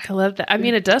I love that. I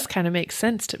mean, it does kind of make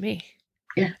sense to me.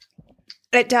 Yeah.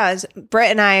 It does.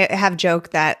 Britt and I have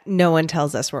joked that no one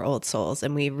tells us we're old souls,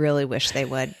 and we really wish they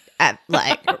would.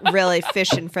 Really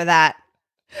fishing for that.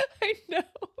 I know.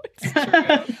 It's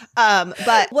true.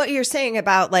 But what you're saying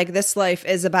about like this life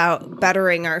is about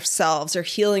bettering ourselves or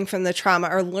healing from the trauma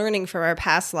or learning from our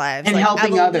past lives, and like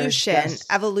helping others. Yes.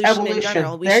 Evolution in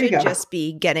general. We should just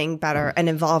be getting better and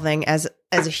evolving as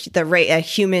a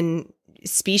human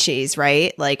species,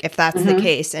 right? Like if that's the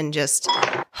case, and just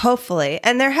hopefully,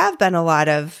 and there have been a lot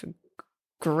of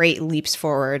great leaps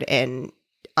forward in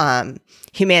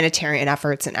humanitarian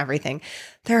efforts and everything.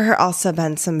 There have also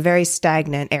been some very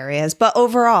stagnant areas, but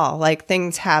overall, like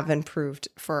things have improved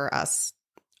for us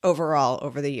overall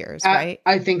over the years, right?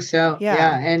 I think so.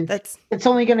 Yeah. And it's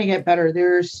only going to get better.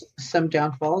 There's some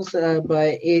downfalls,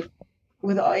 but it's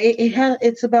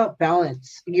about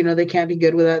balance. They can't be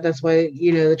good with that. That's why,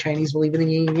 the Chinese believe in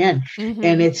the yin and yang.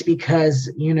 And it's because,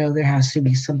 there has to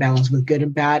be some balance with good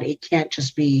and bad. It can't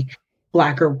just be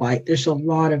black or white. There's a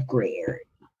lot of gray area.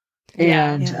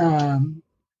 And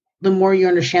the more you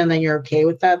understand that you're okay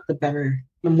with that, the better,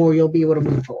 the more you'll be able to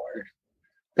move forward.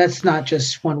 That's not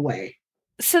just one way.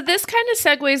 So this kind of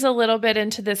segues a little bit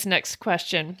into this next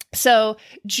question. So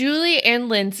Julie and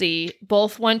Lindsay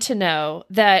both want to know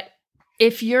that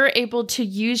if you're able to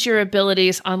use your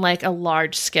abilities on like a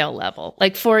large scale level,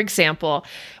 like for example,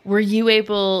 were you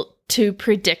able to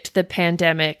predict the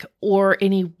pandemic or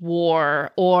any war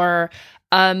or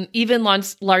even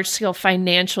large scale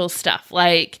financial stuff?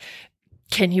 Like,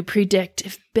 can you predict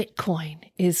if Bitcoin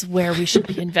is where we should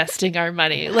be investing our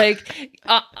money? Like,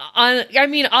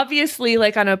 obviously,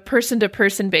 like on a person to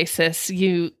person basis,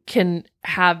 you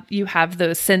have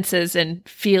those senses and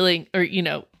feeling, or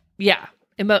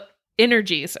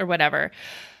energies or whatever.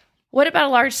 What about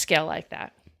a large scale like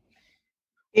that?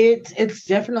 It's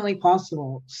definitely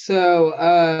possible. So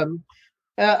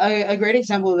a great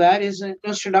example of that is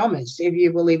Nostradamus. If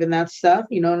you believe in that stuff,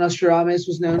 Nostradamus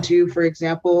was known to, for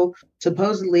example,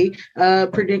 supposedly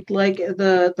predict like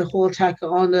the whole attack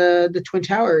on the Twin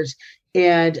Towers,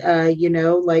 and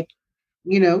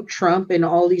Trump and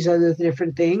all these other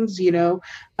different things. He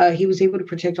was able to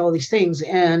predict all these things,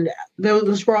 and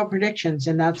those were all predictions,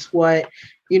 and that's what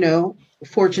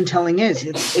fortune telling is.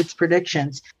 It's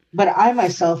predictions. But I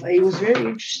myself, it was very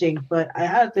interesting. But I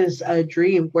had this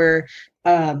dream where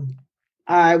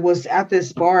I was at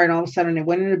this bar, and all of a sudden I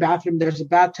went in the bathroom. There's a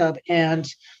bathtub, and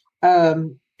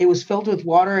it was filled with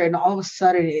water, and all of a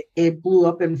sudden it blew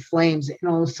up in flames, and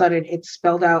all of a sudden it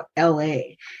spelled out LA.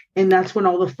 And that's when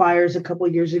all the fires a couple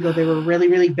of years ago, they were really,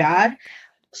 really bad.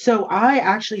 So I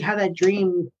actually had that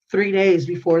dream 3 days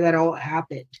before that all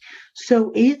happened.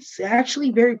 So it's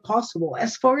actually very possible.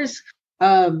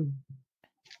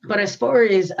 But as far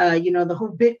as the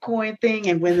whole Bitcoin thing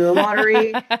and winning the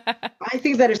lottery, I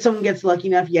think that if someone gets lucky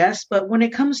enough, yes. But when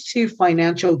it comes to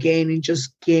financial gain and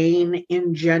just gain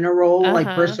in general, like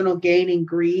personal gain and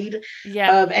greed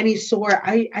of any sort,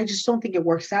 I just don't think it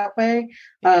works that way.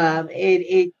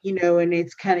 It and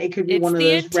it could be one of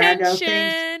those random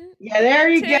things. Yeah, there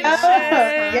you go.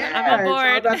 Yeah, I'm on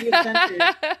board. It's all about the intention.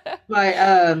 But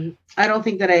I don't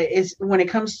think that it's when it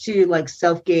comes to like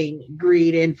self gain,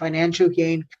 greed, and financial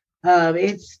gain.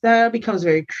 That becomes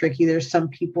very tricky. There's some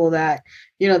people that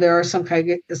there are some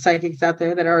psychics out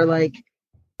there that are like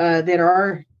that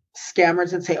are scammers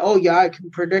that say, "Oh yeah, I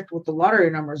can predict what the lottery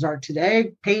numbers are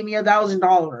today. Pay me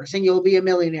 $1,000 and you'll be a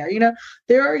millionaire."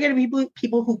 There are going to be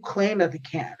people who claim that they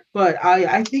can, but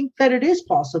I think that it is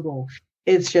possible.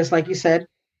 It's just like you said,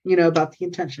 about the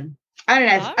intention.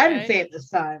 I didn't say it this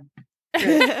time.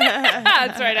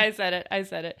 That's right. I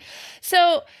said it.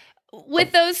 So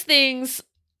with those things,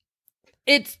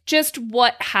 it's just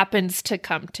what happens to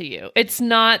come to you. It's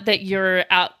not that you're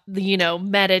out,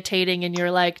 meditating and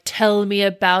you're like, tell me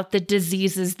about the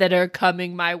diseases that are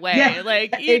coming my way. Yeah,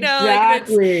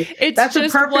 exactly. That's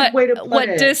just a perfect way to put what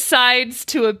it. Decides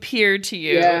to appear to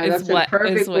you is what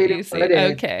you see.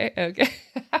 Okay.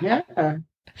 Yeah.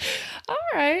 All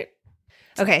right.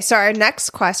 Okay, so our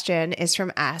next question is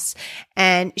from S,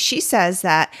 and she says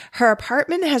that her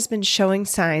apartment has been showing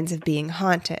signs of being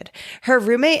haunted. Her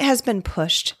roommate has been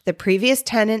pushed. The previous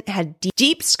tenant had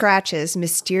deep scratches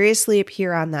mysteriously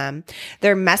appear on them.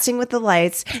 They're messing with the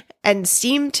lights and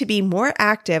seem to be more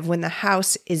active when the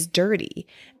house is dirty.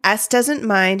 S doesn't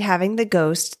mind having the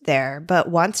ghost there, but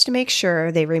wants to make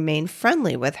sure they remain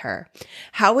friendly with her.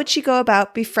 How would she go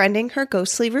about befriending her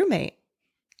ghostly roommate?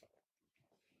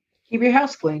 Keep your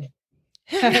house clean.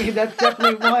 That's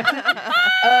definitely one.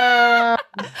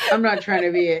 I'm not trying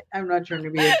to be a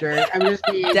jerk. I'm just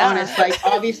being honest. Like,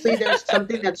 obviously, there's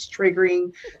something that's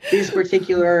triggering this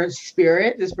particular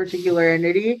spirit, this particular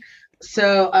entity.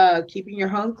 So, keeping your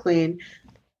home clean.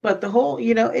 But the whole,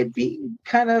 it being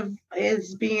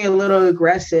is being a little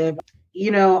aggressive.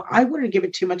 I wouldn't give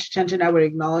it too much attention. I would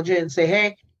acknowledge it and say,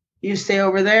 hey, you stay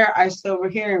over there, I stay over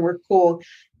here, and we're cool.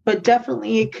 But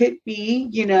definitely it could be,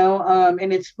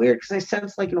 and it's weird because I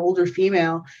sense like an older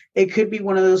female. It could be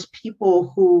one of those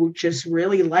people who just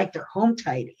really like their home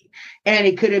tidy. And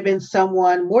it could have been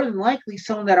someone, more than likely,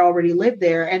 someone that already lived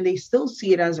there and they still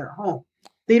see it as their home.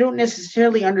 They don't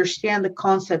necessarily understand the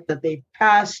concept that they've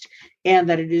passed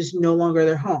and that it is no longer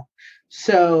their home.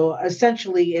 So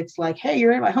essentially it's like, hey,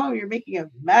 you're in my home, you're making a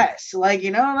mess. Like,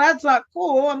 that's not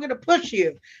cool. I'm going to push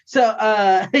you. So,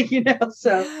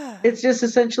 it's just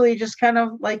essentially just kind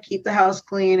of like keep the house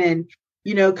clean and,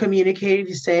 communicate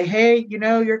to say, hey,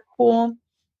 you're cool.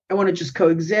 I want to just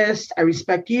coexist. I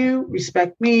respect you,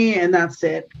 respect me. And that's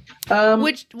it.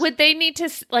 Would they need to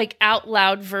like out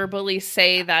loud verbally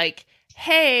say like,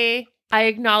 hey, I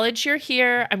acknowledge you're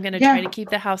here. I'm going to try to keep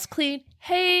the house clean.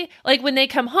 Hey, like when they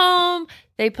come home,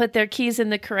 they put their keys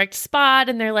in the correct spot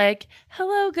and they're like,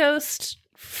 hello, ghost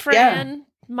Fran.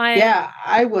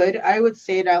 I would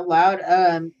say it out loud,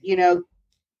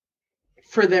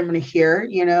 for them to hear,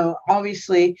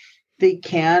 obviously they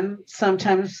can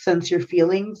sometimes sense your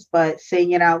feelings, but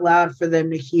saying it out loud for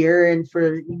them to hear and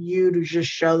for you to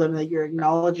just show them that you're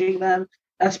acknowledging them.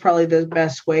 That's probably the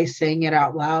best way, saying it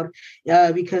out loud,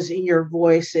 because in your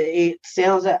voice, your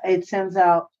sound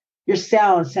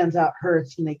sends out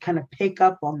hurts and they kind of pick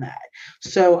up on that.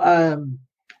 So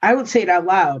I would say it out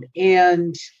loud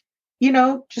and,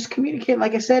 just communicate,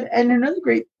 like I said. And another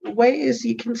great way is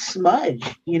you can smudge,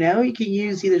 you can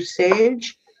use either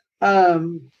sage.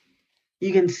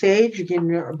 You can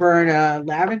burn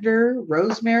lavender,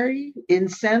 rosemary,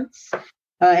 incense,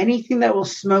 anything that will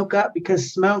smoke up,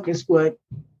 because smoke is what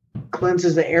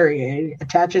cleanses the area. It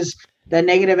attaches that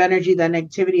negative energy, that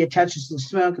negativity attaches to the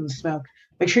smoke, and the smoke.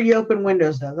 Make sure you open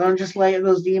windows, though. Don't just let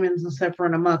those demons and stuff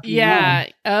run amok. Yeah.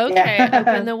 Okay.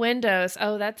 Open the windows.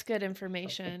 Oh, that's good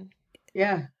information.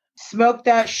 Yeah. Smoke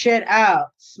that shit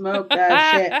out. Smoke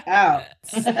that shit out.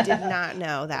 Did not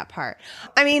know that part.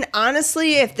 I mean,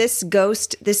 honestly, if this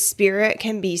spirit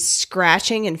can be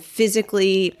scratching and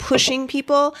physically pushing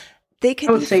people, they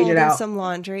could be folding some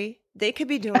laundry. They could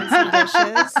be doing some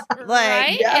dishes.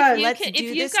 Right? Let's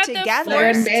do this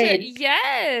together.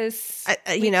 Yes.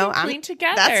 I'm clean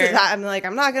together. I'm like,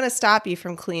 I'm not going to stop you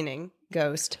from cleaning,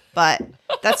 ghost, but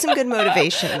that's some good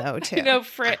motivation though too.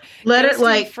 Fran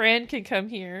can come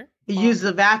here. Use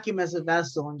the vacuum as a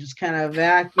vessel and just kind of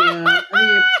vacuum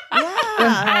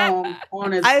home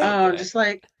on its own, just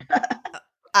like.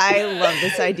 I love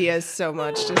this idea so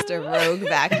much. Just a rogue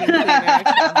vacuum cleaner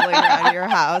traveling around your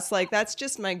house. Like, that's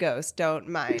just my ghost. Don't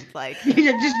mind. Like,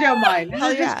 Just don't mind.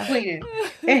 Hell Just yeah. clean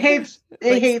it.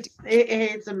 It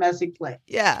hates a messy plate.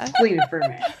 yeah. Just clean it for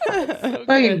me. So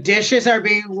Fucking good. dishes are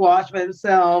being washed by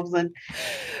themselves, and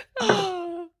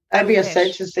that'd be a wish.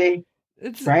 sight to see.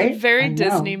 It's Right? very I know.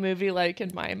 Disney movie like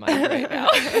in my mind right now.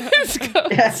 It's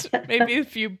ghosts, maybe a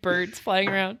few birds flying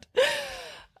around.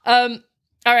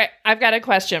 All right, I've got a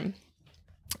question.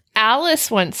 Alice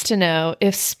wants to know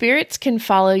if spirits can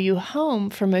follow you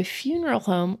home from a funeral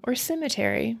home or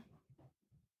cemetery.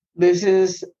 This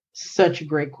is such a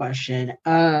great question.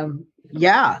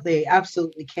 Yeah, they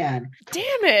absolutely can.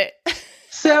 Damn it.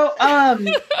 So, and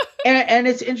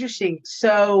it's interesting.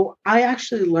 So I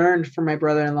actually learned from my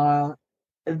brother-in-law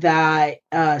that,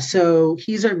 so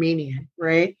he's Armenian,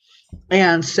 right?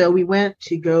 And so we went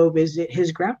to go visit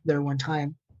his grandmother one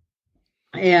time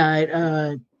at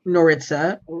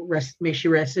Noritsa, may she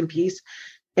rest in peace.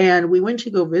 And we went to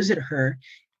go visit her,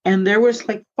 and there was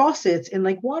like faucets and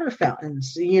like water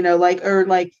fountains,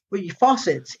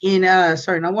 faucets in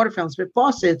sorry, not water fountains, but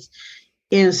faucets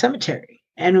in a cemetery.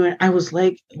 And when I was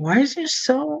like, why is there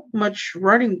so much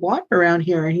running water around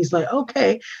here? And he's like,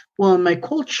 okay, well, in my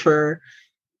culture,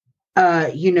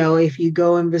 if you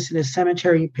go and visit a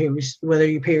cemetery, you pay whether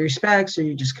you pay respects or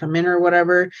you just come in or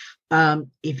whatever.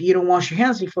 If you don't wash your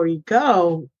hands before you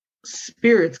go,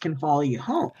 spirits can follow you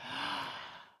home.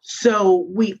 So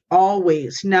we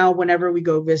always, now whenever we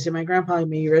go visit my grandpa,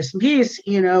 may you rest in peace,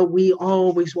 we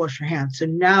always wash our hands. So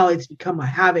now it's become a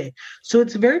habit. So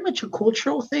it's very much a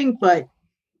cultural thing, but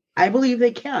I believe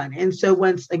they can. And so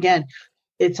once again,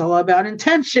 it's all about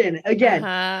intention. Again,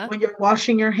 when you're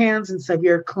washing your hands and stuff,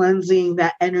 you're cleansing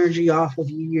that energy off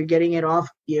of you. You're getting it off of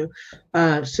you.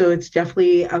 So it's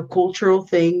definitely a cultural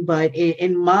thing. But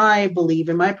in my belief,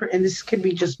 and this could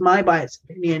be just my biased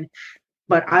opinion,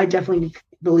 but I definitely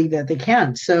believe that they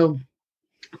can. So,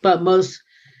 but most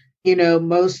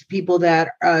people that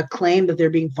claim that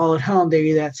they're being followed home, they're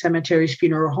either at cemeteries,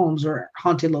 funeral homes, or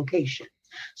haunted locations.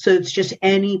 So it's just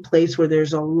any place where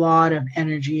there's a lot of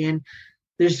energy, and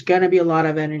there's going to be a lot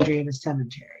of energy in a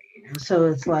cemetery. So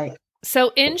it's like.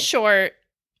 So in short,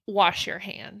 wash your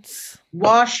hands.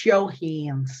 Wash your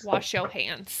hands. Wash your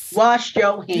hands. Wash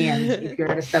your hands if you're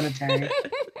at a cemetery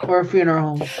or a funeral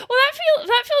home. Well,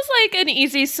 that feels like an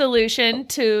easy solution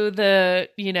to the,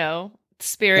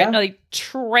 spirit, like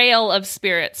trail of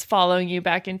spirits following you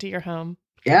back into your home.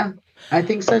 Yeah, I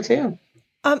think so too.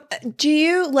 Do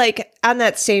you, like, on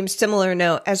that same similar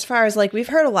note, as far as, like, we've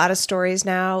heard a lot of stories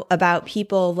now about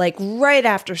people, like, right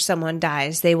after someone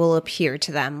dies, they will appear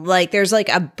to them. Like, there's, like,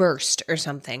 a burst or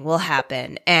something will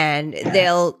happen, and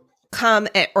they'll come,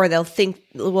 or they'll think,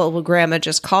 well, grandma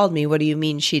just called me. What do you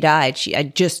mean she died? I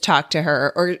just talked to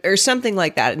her, or something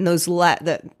like that. And those,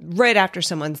 right after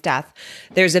someone's death,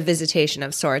 there's a visitation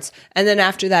of sorts. And then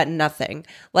after that, nothing.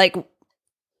 Like,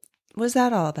 what's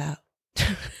that all about?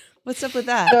 What's up with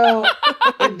that? So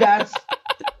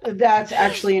that's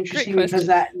actually interesting because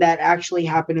that actually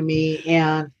happened to me,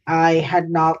 and I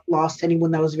had not lost anyone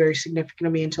that was very significant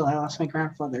to me until I lost my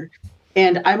grandfather.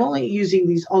 And I'm only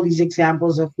using all these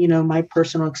examples of my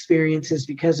personal experiences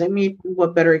because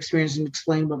what better experience to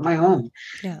explain but my own.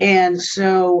 Yeah. And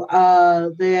so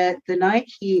the night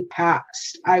he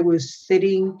passed, I was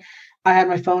sitting. I had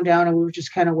my phone down, and we were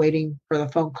just kind of waiting for the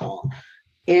phone call.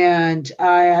 And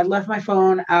I had left my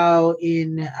phone out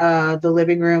in the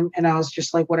living room, and I was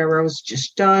just like, whatever, I was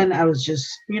just done. I was just,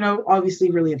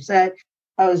 obviously really upset.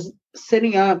 I was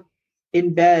sitting up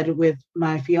in bed with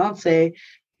my fiance,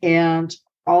 and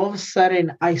all of a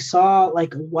sudden I saw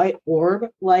like a white orb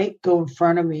light go in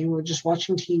front of me. We were just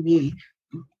watching TV,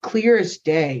 clear as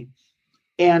day.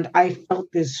 And I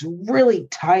felt this really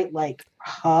tight, like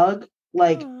hug,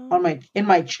 like in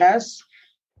my chest.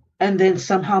 And then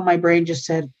somehow my brain just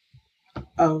said,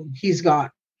 oh, he's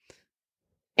gone.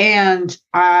 And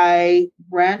I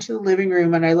ran to the living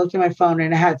room, and I looked at my phone,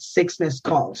 and I had 6 missed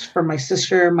calls from my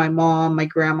sister, my mom, my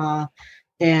grandma,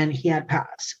 and he had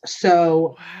passed.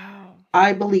 So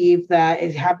I believe that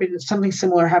it happened. Something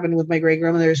similar happened with my great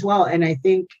grandmother as well. And I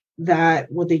think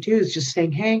that what they do is just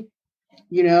saying, hey,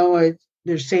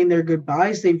 they're saying their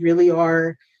goodbyes. They really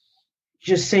are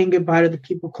just saying goodbye to the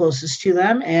people closest to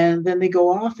them, and then they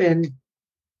go off. And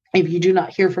if you do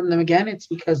not hear from them again, it's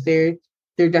because they're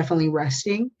definitely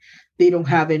resting. They don't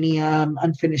have any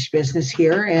unfinished business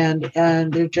here, and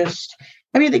they're just.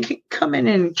 They can come in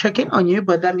and check in on you,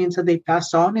 but that means that they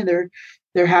passed on and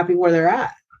they're happy where they're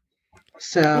at.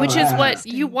 So, which is what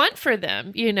you want for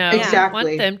them,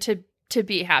 Exactly. You want them to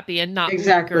be happy and not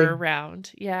Exactly. linger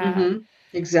around. Yeah. Mhm.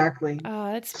 Exactly.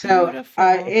 Oh, that's So, beautiful.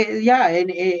 and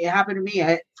it happened to me.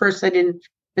 At first, I didn't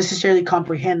necessarily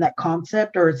comprehend that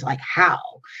concept, or it's like, how?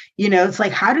 It's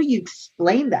like, how do you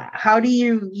explain that? How do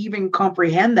you even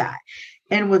comprehend that?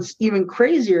 And what's even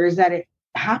crazier is that it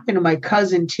happened to my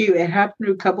cousin too. It happened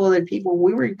to a couple other people.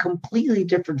 We were in completely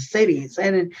different cities,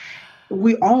 and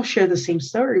we all share the same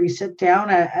story. We sit down,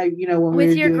 when we were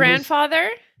With your doing grandfather?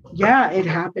 yeah, it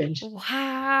happened. Wow.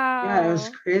 Yeah, it was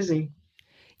crazy.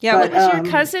 Yeah. What But, was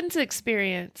your cousin's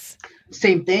experience?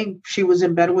 Same thing. She was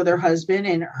in bed with her husband,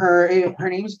 and her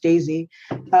name's Daisy.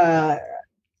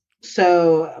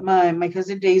 So my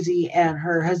cousin Daisy and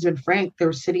her husband Frank, they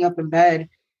were sitting up in bed,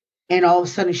 and all of a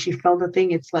sudden she felt a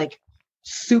thing. It's like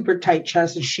super tight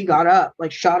chest, and she got up,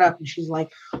 like shot up, and she's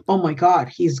like, "Oh my God,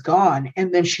 he's gone!"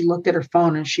 And then she looked at her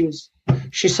phone, and she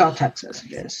saw text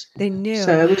messages. They knew.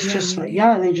 So it was just like,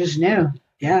 they just knew.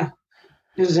 Yeah,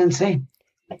 it was insane.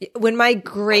 When my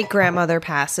great grandmother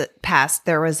passed,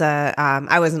 there was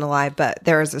I wasn't alive, but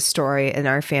there was a story in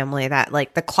our family that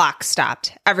like the clock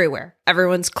stopped everywhere.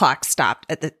 Everyone's clock stopped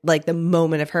at the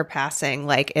moment of her passing,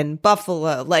 like in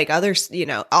Buffalo, like others,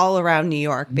 all around New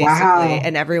York, basically, Wow.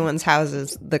 and everyone's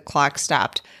houses, the clock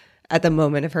stopped at the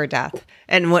moment of her death.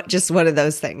 And just one of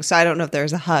those things. So I don't know if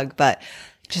there's a hug, but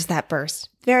just that burst.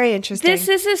 Very interesting. This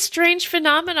is a strange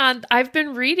phenomenon. I've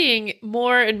been reading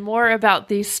more and more about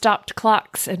these stopped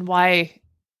clocks and why,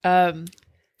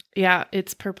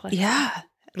 it's perplexing. Yeah.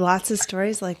 Lots of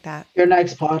stories like that. Your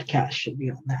next podcast should be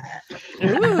on that.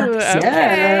 Ooh,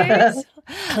 okay. Yes.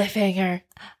 Cliffhanger.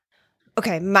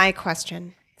 Okay, my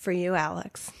question for you,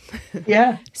 Alex.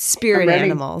 Yeah. Spirit I'm ready.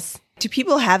 animals. Do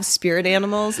people have spirit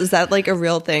animals? Is that like a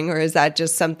real thing, or is that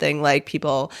just something like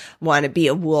people want to be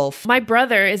a wolf? My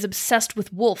brother is obsessed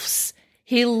with wolves.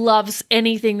 He loves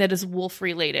anything that is wolf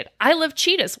related. I love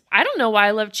cheetahs. I don't know why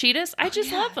I love cheetahs. I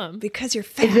just love them. Because you're Is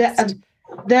fast.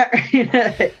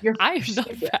 you're I am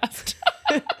not fast.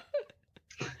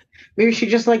 Maybe she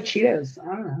just like Cheetos. I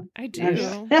don't know. I do.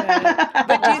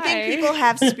 But do you why? think people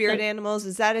have spirit animals?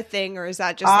 Is that a thing, or is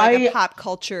that just like a pop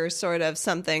culture sort of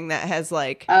something that has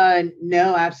like?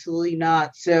 No, absolutely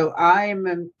not. So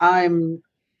I'm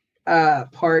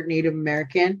part Native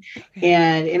American,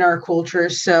 and in our culture,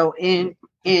 in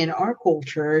our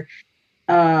culture,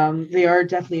 they are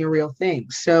definitely a real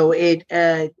thing. So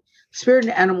spirit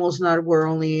animals were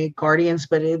only guardians,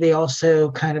 but they also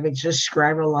kind of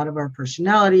describe a lot of our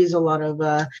personalities, a lot of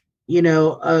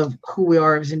of who we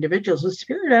are as individuals. So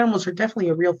spirit animals are definitely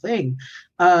a real thing.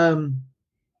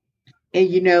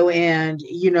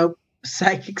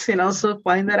 Psychics can also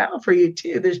find that out for you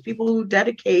too. There's people who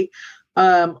dedicate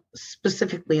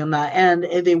specifically on that, and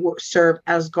they serve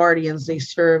as guardians. They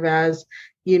serve as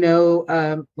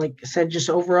like I said, just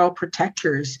overall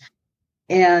protectors.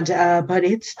 And but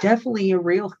it's definitely a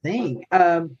real thing.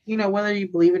 Whether you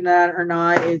believe in that or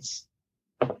not, it's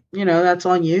that's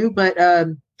on you. But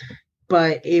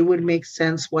it would make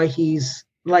sense why he's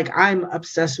like, I'm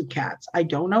obsessed with cats. I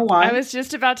don't know why. I was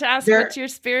just about to ask, what's your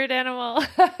spirit animal?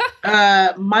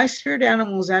 My spirit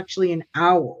animal is actually an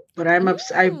owl, but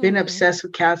I've been obsessed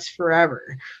with cats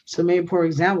forever. So maybe a poor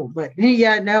example, but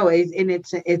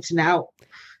it's an owl.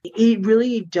 It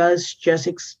really does just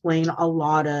explain a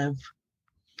lot of.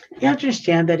 You have to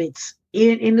understand that it's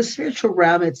in the spiritual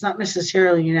realm, it's not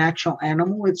necessarily an actual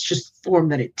animal, it's just the form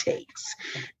that it takes.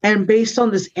 And based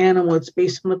on this animal, it's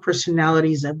based on the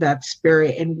personalities of that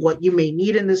spirit and what you may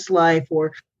need in this life,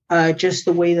 or just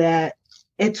the way that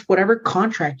it's whatever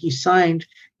contract you signed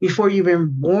before you've been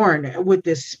born with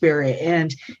this spirit.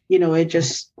 And, it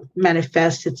just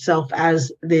manifests itself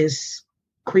as this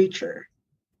creature.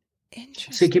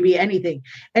 Interesting. So it can be anything.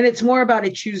 And it's more about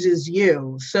it chooses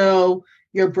you. So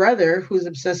your brother, who's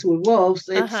obsessed with wolves,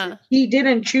 he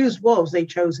didn't choose wolves; they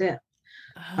chose him,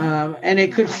 and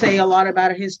it could say a lot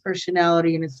about his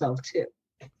personality in itself too.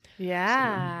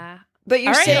 Yeah, but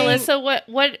you're all right, saying, Alyssa,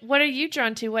 what are you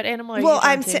drawn to? What animal are you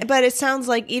drawn to? But it sounds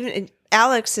like even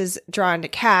Alex is drawn to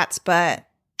cats, but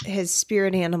his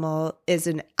spirit animal is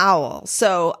an owl.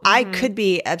 So I could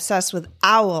be obsessed with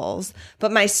owls,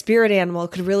 but my spirit animal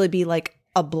could really be like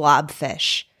a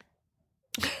blobfish.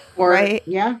 Right?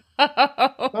 Yeah.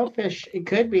 Goldfish. It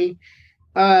could be.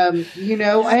 And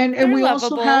we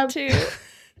also have too.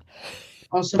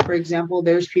 Also, for example,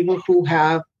 there's people who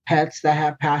have pets that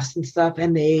have passed and stuff,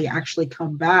 and they actually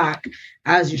come back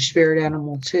as your spirit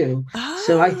animal too. Oh.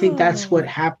 So I think that's what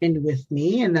happened with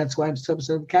me, and that's why I'm so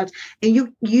obsessed with cats.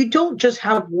 And you don't just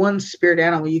have one spirit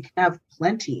animal; you can have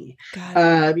plenty,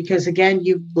 because again,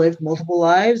 you've lived multiple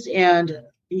lives, and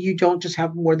you don't just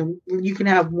have more than, you can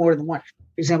have more than one.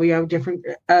 For example, you have different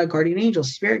guardian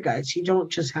angels, spirit guides. You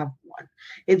don't just have one.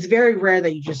 It's very rare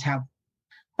that you just have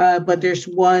but there's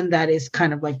one that is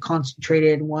kind of like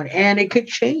concentrated in one, and it could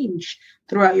change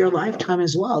throughout your lifetime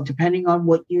as well, depending on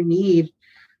what you need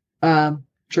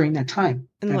during that time.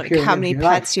 And that like period how of many your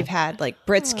pets life. you've had. Like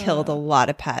Brit's killed a lot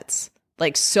of pets.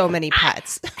 Like so many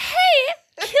pets. Hey,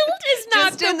 killed is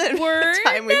not Just in the the word.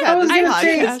 time we've I had was this gonna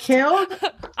say podcast. it's killed.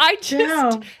 I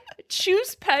just Yeah.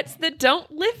 choose pets that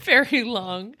don't live very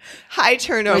long. High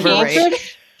turnover rate.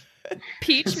 Goldfish?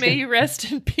 Peach, may you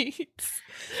rest in peace.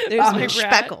 There's Oh, been rat.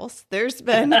 Speckles. There's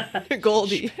been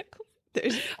Goldie.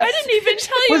 There's I didn't even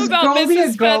tell you Was about Goldie a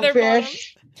Mrs. Featherbottom.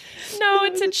 goldfish? No,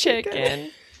 it's a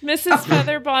chicken. Mrs.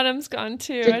 Featherbottom's gone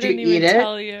too. Did I didn't you even eat it?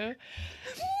 tell you. No,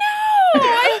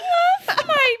 I love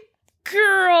my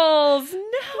girls.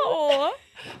 No.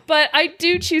 But I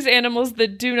do choose animals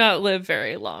that do not live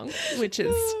very long, which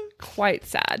is quite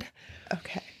sad.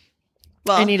 okay.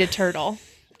 Well, I need a turtle.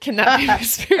 Can that be my or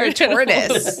spirit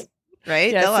tortoise, animal?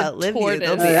 right? Yes, They'll a outlive you.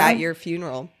 They'll tortoise. be Oh, yeah? at your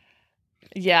funeral.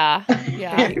 Yeah,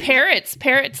 yeah.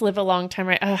 Parrots live a long time,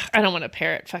 right? Ugh, I don't want a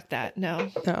parrot. Fuck that. No,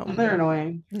 No. They're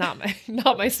annoying. not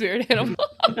my spirit animal.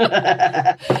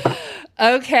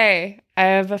 Okay, I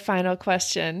have a final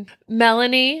question.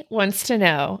 Melanie wants to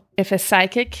know if a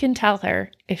psychic can tell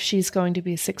her if she's going to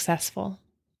be successful.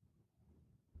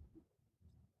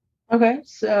 Okay,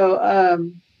 so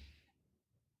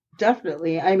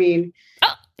definitely. I mean,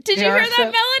 Oh, did you Yeah, hear that, so-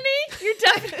 Melanie? You're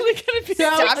definitely going to be So-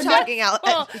 Stop successful. talking out.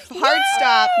 Oh, Hard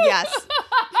stop. Yes.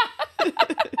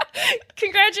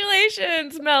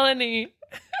 Congratulations, Melanie.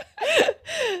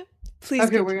 Please.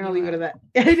 okay, we're gonna leave it at that.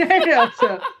 I know.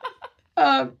 So,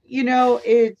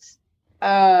 it's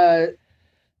a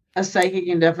psychic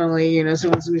can definitely,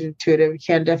 someone who's intuitive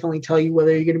can definitely tell you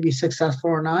whether you're going to be successful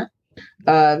or not.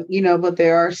 But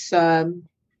there are some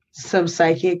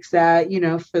psychics that,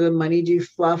 for the money do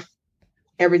fluff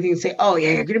everything and say, oh yeah,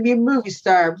 you're going to be a movie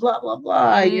star, blah, blah,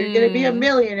 blah. You're going to be a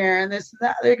millionaire and this and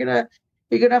that. They're going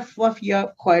to fluff you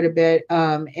up quite a bit.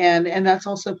 And that's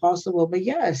also possible. But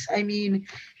yes, I mean,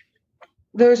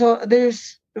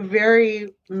 there's very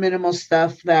minimal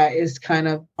stuff that is kind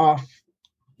of off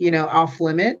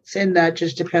limits, and that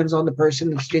just depends on the person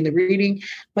that's doing the reading.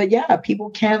 But yeah, people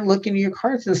can look into your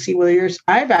cards and see whether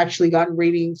I've actually gotten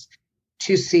readings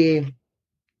to see,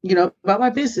 about my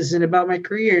business and about my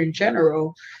career in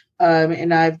general.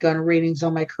 And I've gotten readings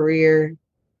on my career,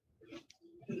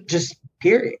 just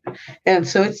period. And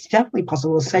so it's definitely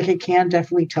possible. A psychic can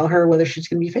definitely tell her whether she's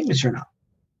going to be famous or not.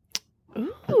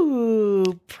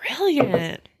 Ooh,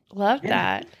 brilliant. Love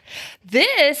that.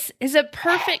 This is a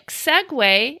perfect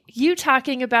segue. You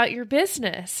talking about your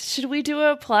business. Should we do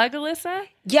a plug, Alyssa?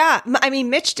 Yeah. I mean,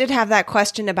 Mitch did have that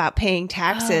question about paying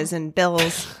taxes and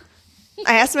bills.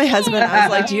 I asked my husband, I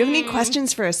was like, do you have any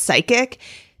questions for a psychic?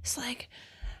 He's like,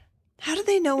 how do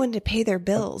they know when to pay their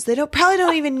bills? They probably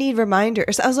don't even need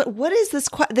reminders. I was like, what is this?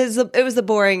 It was the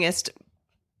boringest.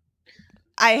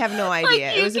 I have no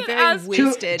idea. you It was a can very ask-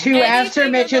 wasted. To Anything answer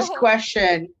in the Mitch's whole-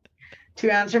 question,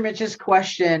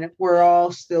 we're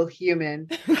all still human.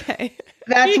 Okay.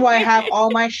 That's why I have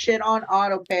all my shit on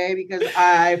auto pay, because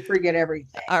I forget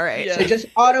everything. All right. Yeah. So just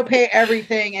auto pay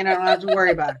everything and I don't have to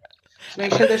worry about it. Just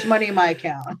make sure there's money in my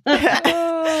account.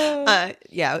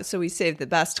 Yeah. So we saved the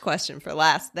best question for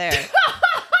last there.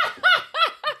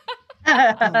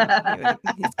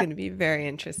 He's going to be very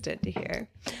interested to hear.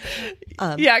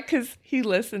 Yeah, because he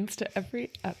listens to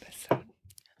every episode.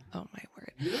 Oh my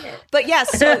word. But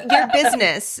yes, so your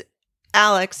business,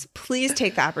 Alex, please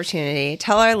take the opportunity.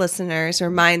 Tell our listeners,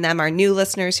 remind them, our new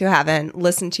listeners who haven't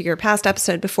listened to your past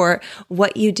episode before,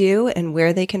 what you do and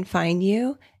where they can find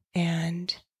you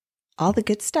and all the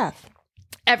good stuff.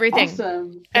 Everything.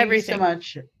 Awesome. Thank Everything. you so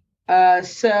much.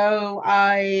 So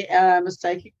I am a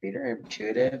psychic reader,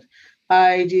 intuitive.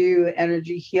 I do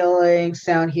energy healing,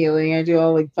 sound healing. I do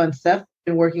all like fun stuff.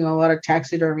 Been working on a lot of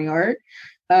taxidermy art.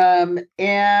 So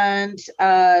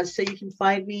you can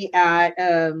find me at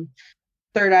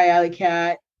Third Eye Alley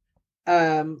Cat.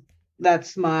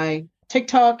 That's my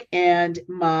TikTok, and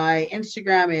my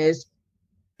Instagram is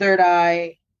Third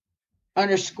Eye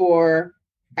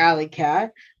 _Alley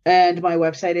Cat. And my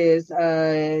website is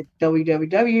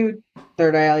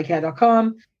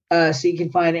www.thirdeyealleycat.com. So you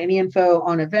can find any info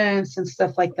on events and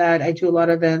stuff like that. I do a lot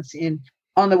of events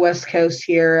on the West Coast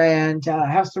here, and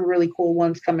have some really cool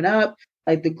ones coming up,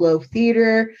 like the Globe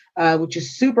Theater, which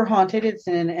is super haunted. It's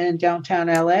in downtown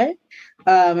LA.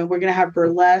 And we're going to have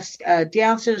burlesque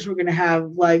dancers. We're going to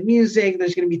have live music.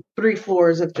 There's going to be 3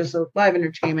 floors of just live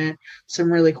entertainment,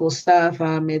 some really cool stuff.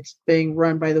 It's being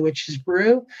run by the Witch's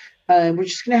Brew. We're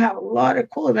just going to have a lot of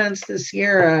cool events this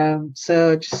year.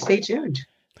 So just stay tuned.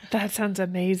 That sounds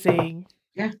amazing.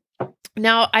 Yeah.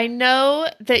 Now, I know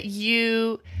that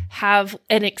you have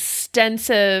an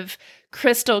extensive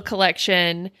crystal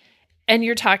collection, and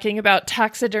you're talking about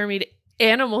taxidermied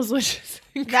animals, which is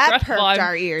incredible. That perked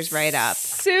our ears right up.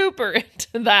 Super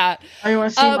into that. I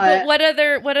want to see But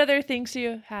what other things do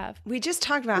you have? We just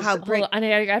talked about how Hold on,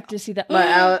 I have to see that.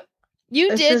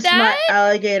 You this did is that? my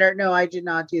alligator. No, I did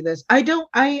not do this. I don't.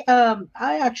 I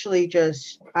actually buy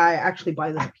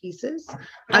the pieces.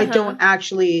 I don't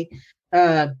actually,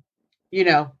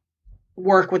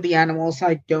 work with the animals.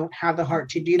 I don't have the heart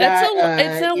to do that.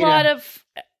 It's a lot of,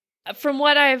 from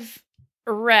what I've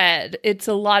read, it's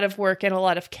a lot of work and a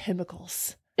lot of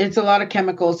chemicals. It's a lot of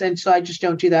chemicals, and so I just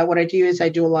don't do that. What I do is I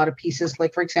do a lot of pieces.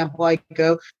 Like, for example, I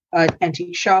go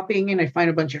antique shopping and I find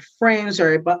a bunch of frames,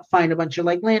 or I find a bunch of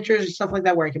like lanterns or stuff like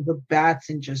that where I can put bats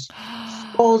and just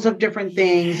skulls of different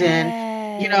things.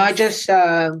 Yes. And I just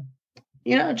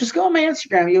just go on my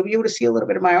Instagram. You'll be able to see a little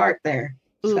bit of my art there.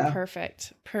 Ooh, So.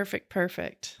 perfect.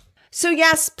 So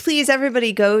yes, please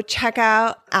everybody go check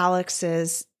out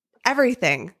Alex's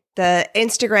everything. The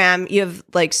Instagram, you have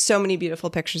like so many beautiful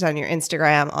pictures on your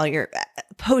Instagram, all your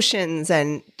potions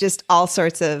and just all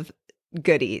sorts of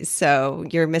goodies. So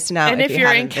you're missing out. And if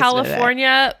you're in haven't visited it.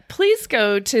 California, please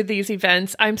go to these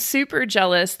events. I'm super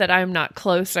jealous that I'm not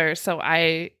closer, so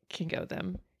I can go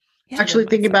them. Actually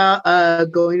thinking about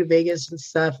going to Vegas and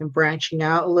stuff and branching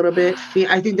out a little bit.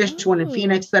 I think there's one in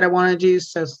Phoenix that I want to do,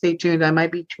 so stay tuned. I might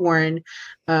be touring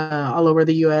all over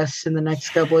the U.S. in the next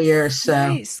couple of years. So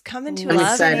nice. Coming to I'm a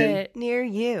excited. city near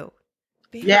you.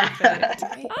 Yeah.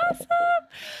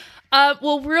 Awesome.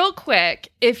 Well, real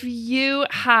quick, if you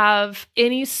have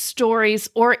any stories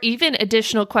or even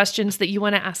additional questions that you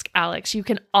want to ask Alex, you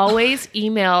can always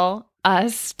email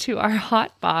us to our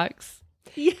hotbox.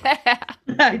 Yeah.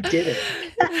 I did it.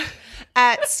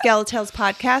 At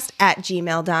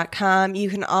skeletalespodcast@gmail.com. You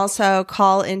can also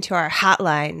call into our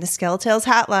hotline, the Skeletales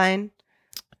hotline.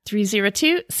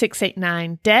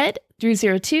 302-689-DEAD,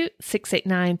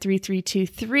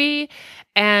 302-689-3323.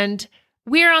 And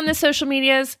we're on the social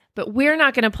medias, but we're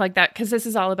not going to plug that because this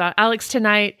is all about Alex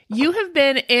tonight. You have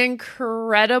been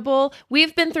incredible.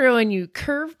 We've been throwing you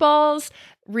curveballs,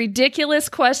 ridiculous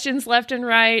questions left and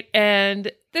right, and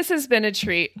this has been a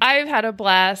treat. I've had a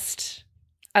blast.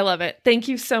 I love it. Thank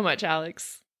you so much,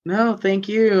 Alex. No, thank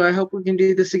you. I hope we can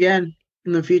do this again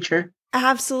in the future.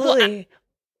 Absolutely.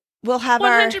 We'll have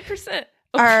 100%.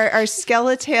 our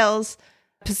Skeletales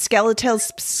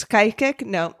psychic.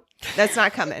 No, that's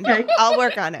not coming. I'll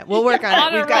work on it. We'll work on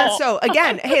it. We've got, so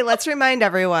again, hey, let's remind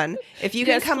everyone, if you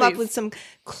can come up with some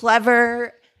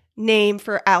clever name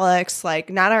for Alex,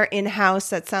 like not our in-house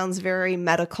that sounds very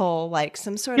medical, like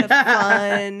some sort of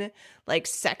fun, like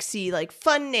sexy, like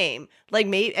fun name, like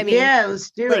maybe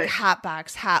let's do like it.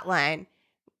 Hotbox hotline.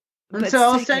 And but so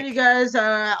I'll psychic. send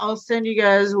you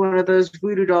guys one of those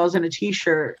voodoo dolls and a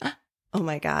t-shirt. Oh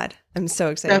my god, I'm so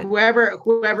So excited. whoever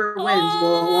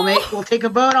wins, we'll take a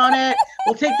vote on it.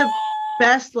 We'll take the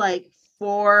best like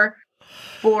four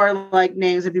like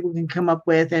names that people can come up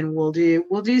with, and we'll do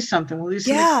something. We'll do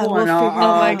something cool. We'll and figure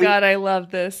Oh my God, I love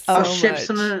this. I'll so ship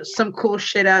much. some cool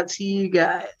shit out to you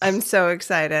guys. I'm so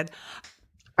excited.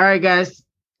 All right, guys.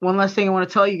 One last thing I want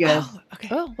to tell you guys. Oh, okay.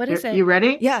 Oh, what is it? You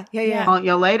ready? Yeah. Haunt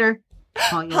y'all later.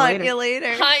 Haunt Hunt you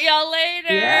later. Hunt y'all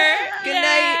later. Yeah. Good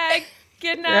night.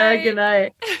 Good Yeah, night. good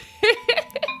night.